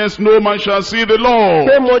holiness no man shall see the Lord.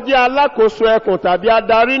 Pé mo jẹ́ alákòóso ẹkùn tàbí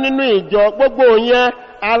adarí nínú ìjọ gbogbo yẹn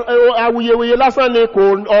awuyewuye lásán ni kò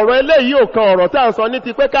ọ̀rọ̀ eléyìí ò kan ọ̀rọ̀ tí a sọ ní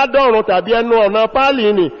ti pé ká dọ̀run tàbí ẹnu ọ̀nà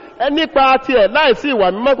pálí ni nípa tiẹ̀ láìsí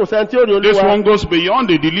ìwà mímọ́ kò sẹ́ni tí ó rí Olúwa. This one goes beyond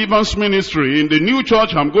the deliverance ministry. In the new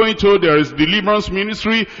church I'm going to, there is deliverance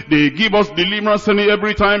ministry. They give us deliverance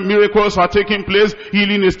every time miracles are taking place,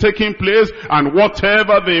 healing is taking place, and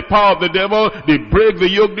whatever the power of the devil, they break the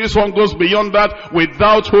yoke. This one goes beyond that.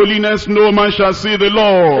 Without holiness no man shall see the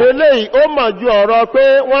Lord. Eléyìí ó mọ̀ ju ọ̀rọ̀ pé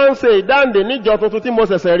wọ́n ń ṣe ìdáǹdè níjọ tuntun tí mo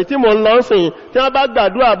ṣẹ̀ṣẹ̀ rí tí mo ń lọ sìn tí wọ́n bá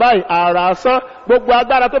gbàdúrà báyìí àrà sán gbogbo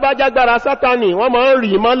agbára tó bá jágbára Sátánì wọ́n máa ń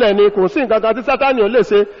rì mọ́lẹ̀ ni kò sí nǹkan kan tí Sátánì ò lè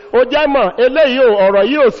ṣe ó jẹ́ mọ̀ eléyìí ọ̀rọ̀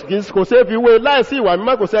yìí kò ṣe fi wé láìsí ìwà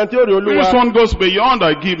mímọ́ kò sẹ́ni tí ó rí Olúwa. This one goes beyond.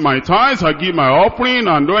 I give my tithes, I give my offering,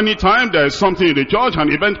 and anytime there is something in the church,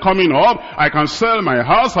 an event coming up, I can sell my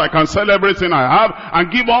house, I can sell everything I have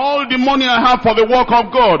and give all the money I have for the work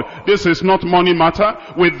of God. This is not money matter.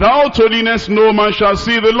 Without holiness no man shall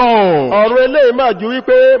see the Lord. Ọ̀rọ̀ eléyìí máa ju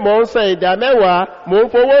wípé mò ń san ìdá mẹ́wàá mò ń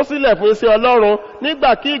fowó sílẹ̀ fún iṣẹ́ Ọlọ́run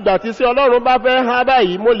nígbàkígbà tí iṣẹ́ Ọlọ́run bá fẹ́ há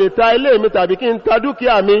báyìí mo lè ta ilé mi tàbí kí n ta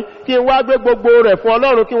dúkìá mi kí n wá gbé gbogbo rẹ̀ fún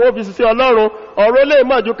Ọlọ́run kí wọ́n fi ṣiṣẹ́ Ọlọ́run ọ̀rọ̀ eléyìí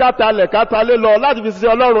máa ju kátàlẹ̀ lọ láti fi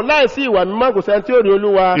ṣiṣẹ́ Ọlọ́run láìsí ìwà mímọ́ kò sẹ́ni tí ó rí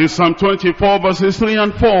Olúwa. In Psalm 24 verses 3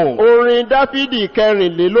 and 4. Orin Dáfídì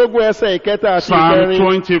 24 ẹsẹ̀ ìkẹta àti ìkẹrin.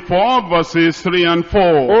 Psalm 24 verses 3 and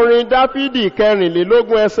 4. Orin Dáfídì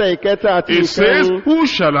 24 ẹsẹ̀ ìkẹta àti ìkẹrin. It says,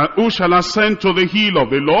 who shall ascend to the hill of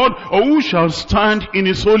the Lord, or who shall stand in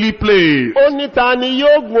his holy place? Ó ní ta ni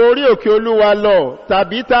yóò gun orí òkè Olúwa lọ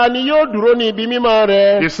tàbí ta ni yóò dúró ní ibi mímọ́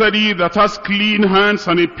rẹ̀. He said, he that has clean hands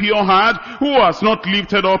and a pure heart, who has not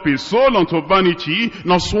lifted up his soul unto vanity,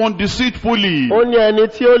 nor sworn deceitfully. Ó ní ẹni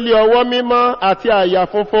tí ó lé ọwọ́ mímọ́ àti àyà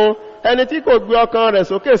funfun ẹni tí kò gbé ọkàn rẹ̀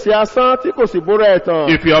sókè sí asán tí kò sì búra ẹ̀tàn.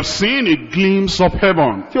 If you have seen a glimpse of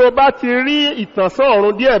heaven, tí o bá ti rí ìtànsán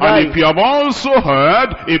ọ̀run díẹ̀ and báyìí. if you have also heard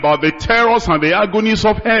about the terrors and the agonies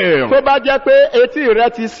of hell, tó bá jẹ́ pé etí rẹ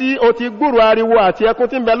ti ṣí o ti gbúrò ariwo àti ẹkún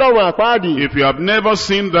tí ń bẹ lọ́run àpáàdì. if you have never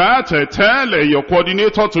seen that, tell your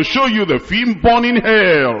coordinator to show you the film Burning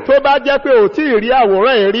Hell. tó bá jẹ́ pé ò tí ì rí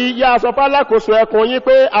àwòrán yìí rí yá aṣọ fálákòóso ẹkùn yín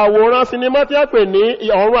pé àwòrán sinimá tí wọ́n pè ní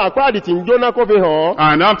ọ̀run àpáàdì tí ń jóná kó fi hàn.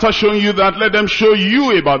 And after showing you that, let them show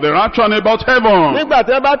you about the rapture and about heaven. nígbà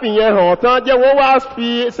tí wọ́n bá fi yẹn hàn tán jẹ́ wọ́n wá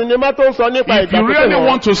fi sinimá tó ń sọ nípa If you really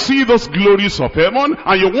want to see those glories of heaven,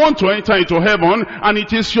 and you want to enter into heaven, and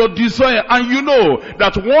it is your desire, and you know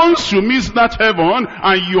that once you miss that heaven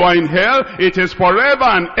and you are in hell, it is forever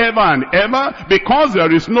and ever, because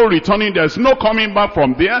there is no returning, there is no coming back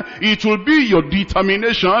from there. It will be your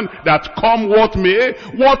determination that come what may,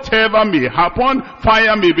 whatever may happen,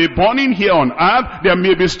 fire may be burning here on earth, there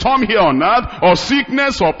may be storm here on earth, or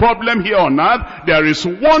sickness or problem here on earth, there is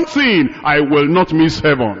one thing, I will not miss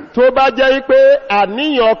heaven. tó bá jẹ́ pé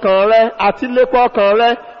àníyàn ọkàn rẹ àti lépa ọkàn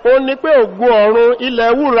rẹ ó ní pé ògo ọ̀run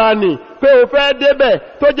ilẹ̀ wúrà nì pé o fẹ́ débẹ̀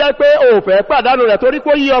tó jẹ́ pé o fẹ́ pàdánù rẹ̀ torí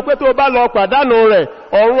kó yí ọ pé tó bá lọ pàdánù rẹ̀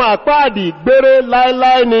ọ̀run àpáàdì gbére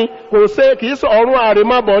láéláé ni kìí sọ ọ̀run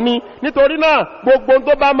àrèmabọ̀ ni nítorí náà gbogbo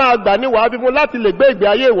tó bá máa gbà ní wàá fífún láti lè gbé ìgbé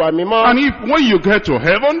ayé ìwà mímọ́. And if when you get to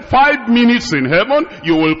heaven, 5 minutes in heaven,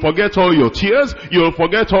 you will forget all your tears, you will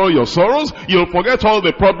forget all your sorrows, you will forget all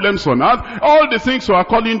the problems on earth, all the things you are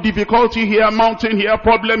calling difficulty here, mountain here,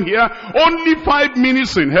 problem here. Only 5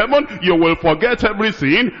 minutes in heaven, you will forget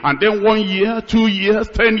everything, and then 1 year, 2 years,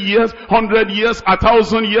 10 years, 100 years,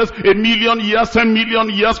 1,000 years, 1,000,000 years, 10 million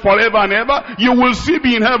years, forever and ever, you will still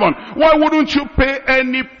be in heaven. Why wouldn't you pay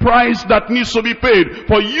any price that needs to be paid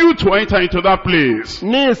for you to enter into that place?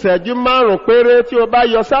 Ní ìṣẹ́jú márùn-ún péré tí o bá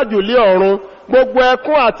yọ sájú lé ọ̀run, gbogbo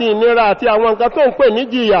ẹkún àti ìnira àti àwọn nǹkan tó ń pè ní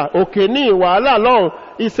jìyà òkè ní ìwàhálà lọ́run,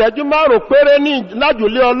 ìṣẹ́jú márùn-ún péré ní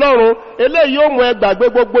lájùlé Ọlọ́run, eléyìí yóò mú ẹ gbàgbé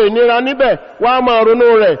gbogbo ìnira níbẹ̀, wá máa ronú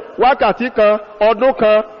rẹ̀ wákàtí kan, ọdún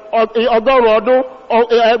kan, ọgọ́rùn-ún ọdún,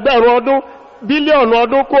 ẹgbẹ̀rún ọdún, bílíọ̀nù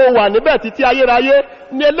ọdún kó wà níbẹ̀ títí ayérayé.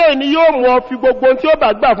 Ní eléyìí ni yóò mú ọ fi gbogbo tí ó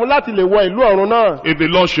bá gbà fún láti lè wọ ìlú ọ̀run náà. If the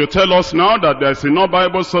Lord should tell us now that there's no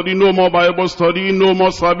Bible study, no more Bible study, no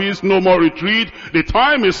more service, no more retreat, the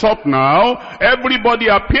time is up now, everybody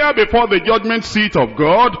appear before the judgment seat of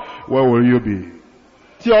God, where will you be?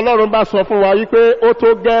 Tí Ọlọ́run bá sọ fún wa wípé ó tó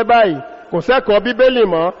gẹ́ báyìí, kò sẹ́kọ̀ọ́ Bíbélì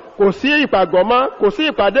mọ́, kò sí ìpàgọ́ mọ́, kò sí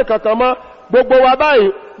ìpàdé kankan mọ́, gbogbo wa báyìí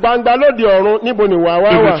gbangba lóde ọ̀run níbo ni wà wá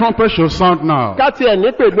wà. If the trumpet should sound now, káti ẹ̀ ní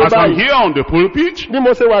pèdó báyìí. as I'm here on the pulpit, bí mo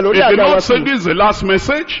ṣe wà lórí if the àga Lord wọ̀sí. said this is the last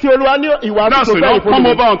message, tí Olúwa ní ìwà that's tó it, fẹ́ I'll come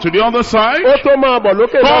ìfúnni. over onto the other side, ó tó máa bọ̀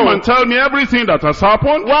lókè come náà. and tell me everything that has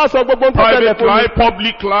happened, wá sọ gbogbo tó tẹ̀lé private fún mi. life,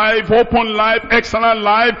 public life, open life, external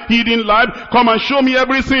life, hidden life, come and show me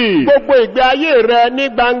everything. Gbogbo ìgbé ayé rẹ ní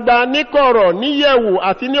gbangba, ní kọ̀rọ̀, ní yẹ̀wù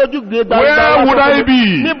àti ní ojúgbé gbangba. Where would I be?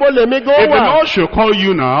 Níbo lèmi gan If the wà? Lord should call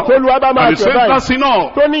you now, Olúwa bá máa and he tẹ̀ says báyìí. that's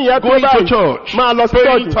enough, tó níyẹn tó going to báyìí. church, máa lọ sí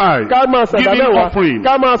paying church. tithe, ká máa sẹ̀dá giving mẹ́wàá. offering,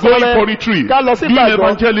 ká máa going sọ̀rẹ́. for retreat, ká lọ sí doing ìpàgọ́.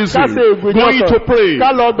 evangelism, ká ṣe ìgbìyànjú. going to pray, ká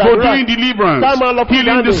lọ for gbàdúrà. doing deliverance, ká máa lọ fún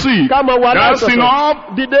healing the sick. ká máa wà That's láìsọ̀tọ̀. enough.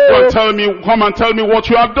 Dìde Well, o. come and tell me what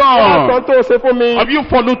you have Wá done. sọ tó ṣe fún mi. Have you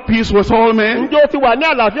followed peace with all men? Ǹjẹ́ o ti wà ní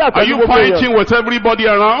àlàáfíà Are pẹ̀lú you gbogbo èèyàn? fighting with everybody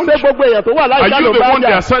around? Ṣé gbogbo èèyàn tó wà Are láìka you ló the bá one they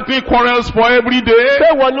jà? are settling quarrels for every day?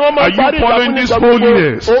 Ṣé ìwọ ni wọ́n máa Are you parí ìjà following fún this nígbà gbogbo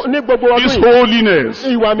holiness? ní gbogbo ọdún This yìí? holiness,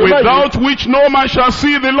 Ìwà mímọ́ yìí. without which no man shall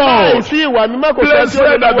see the Lord. Láìsí ìwà mímọ́ kò fẹ́ tí ó Blessed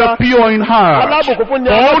lè are the wá. pure in heart, Alábùkún fún ni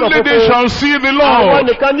for alábùkún only they fún. shall see the Àwọn Lord.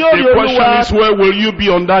 nìkan ni ó rí The question Olúwa. is, where will you be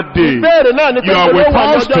on that day? Ìbéèrè náà ni pé You are ṣé with ó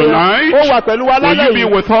wà us lọ́jọ́ yẹn? tonight. Ó wà pẹ̀lú wa Will lálẹ́ you be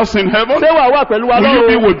yìí. with us in heaven? Ṣé wà wà pẹ̀lú wa Will you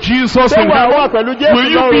be lọ́run? with Jesus Ṣé in wà wà heaven? pẹ̀lú Jésù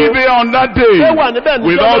Will you be lọ́run? there on that day? Ṣé wà níbẹ̀ níjọ́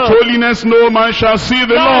Without náà? holiness no man shall see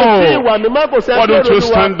the Láìsí Lord. ìwà mímọ́ kò sẹ́ Why tí ó don't lè you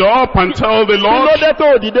wá. stand up and tell the Kí ló Lord? dé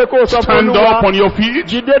tó dìde kó o sọ fún Stand Olúwa? up on your feet.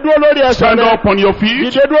 Dìde dúró lórí ẹsẹ̀ Stand rẹ. up on your feet.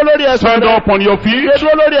 Dìde dúró lórí ẹsẹ̀ Stand rẹ. up on your feet. Dìde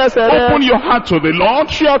dúró lórí ẹsẹ̀ rẹ. Open your heart to the Lord.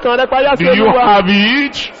 Ṣí ọkàn rẹ payá sí Do you Olúwa. have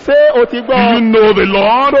it? Ṣé o ti Do gbọ́? you know the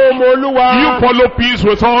Lord? Tó mọ Olúwa. Do you follow peace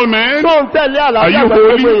with all men? Tó ń tẹ̀lé Are àlàáfíà you pẹ̀lú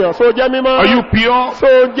holy? gbogbo èèyàn. Tó jẹ́ mímọ́. Are you pure?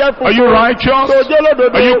 Tó jẹ́ funfun. Are you righteous? Tó jẹ́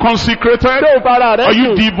olódodo. Are you consecrated? Tó fara rẹ Are you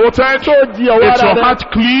jìn. devoted? Tó di ọwọ́ Is ara your rẹ.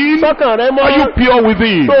 heart clean? Sọ́kàn rẹ mọ́. Are you pure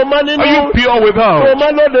within? Tó mọ́ nínú. Are you pure Tó without? mọ́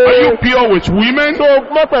lóde. Are you pure with women? Tó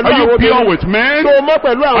mọ́ pẹ̀lú Are you àwọn pure obìnrin. with men? Tó mọ́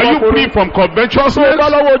pẹ̀lú Are àwọn you free ọkùnrin. from Tó bọ́ covetousness?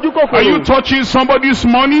 lọ́wọ́ ojú kòkòrò. Are you touching somebody's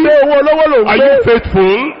money? Ṣé owó olówó ló ń Are gbé? you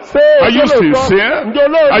faithful? Ṣé Are you olóòótọ́? sincere? Ǹjẹ́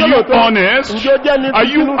olóòótọ́ Are you lóòótọ́? honest? Ǹjẹ́ ó jẹ́ ní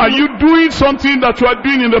Are you doing something that you are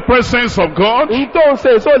doing in the presence of God? Ń tó ń ṣe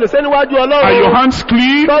èso lè ṣe níwájú Ọlọ́run. Are your hands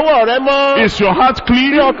clean? Tọwọ́ rẹ mọ́. Is your heart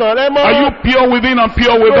clean? Tí ọkàn rẹ mọ́. Are you pure within and pure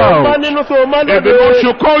Tó mọ́ without? nínú tó mọ́ If the lóde. Lord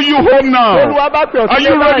should call you home now, Olúwa bá pè ọ́ are sílé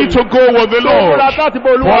you ready báyìí. to go with the Tó múra Lord? láti bó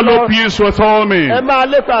Olúwa Follow lọ. peace with all Ẹ men. máa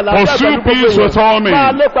lépa àlàáfíà Pursue pẹ̀lú gbogbo peace with èèyàn. all men.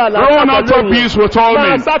 Máa lépa àlàáfíà Run pẹ̀lú after èèyàn. peace with all Máa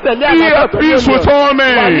men. sátẹ̀lé Be àlàáfíà at pẹ̀lú peace èèyàn. with all Wà ní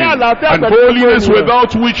men. àlàáfíà And pẹ̀lú gbogbo holiness ènìyàn.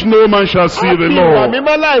 without which no man shall see the Àti ìwà Lord.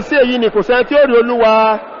 mímọ́ láìsí èyí ni kò sẹ́ni tí ó rí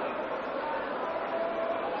Olúwa.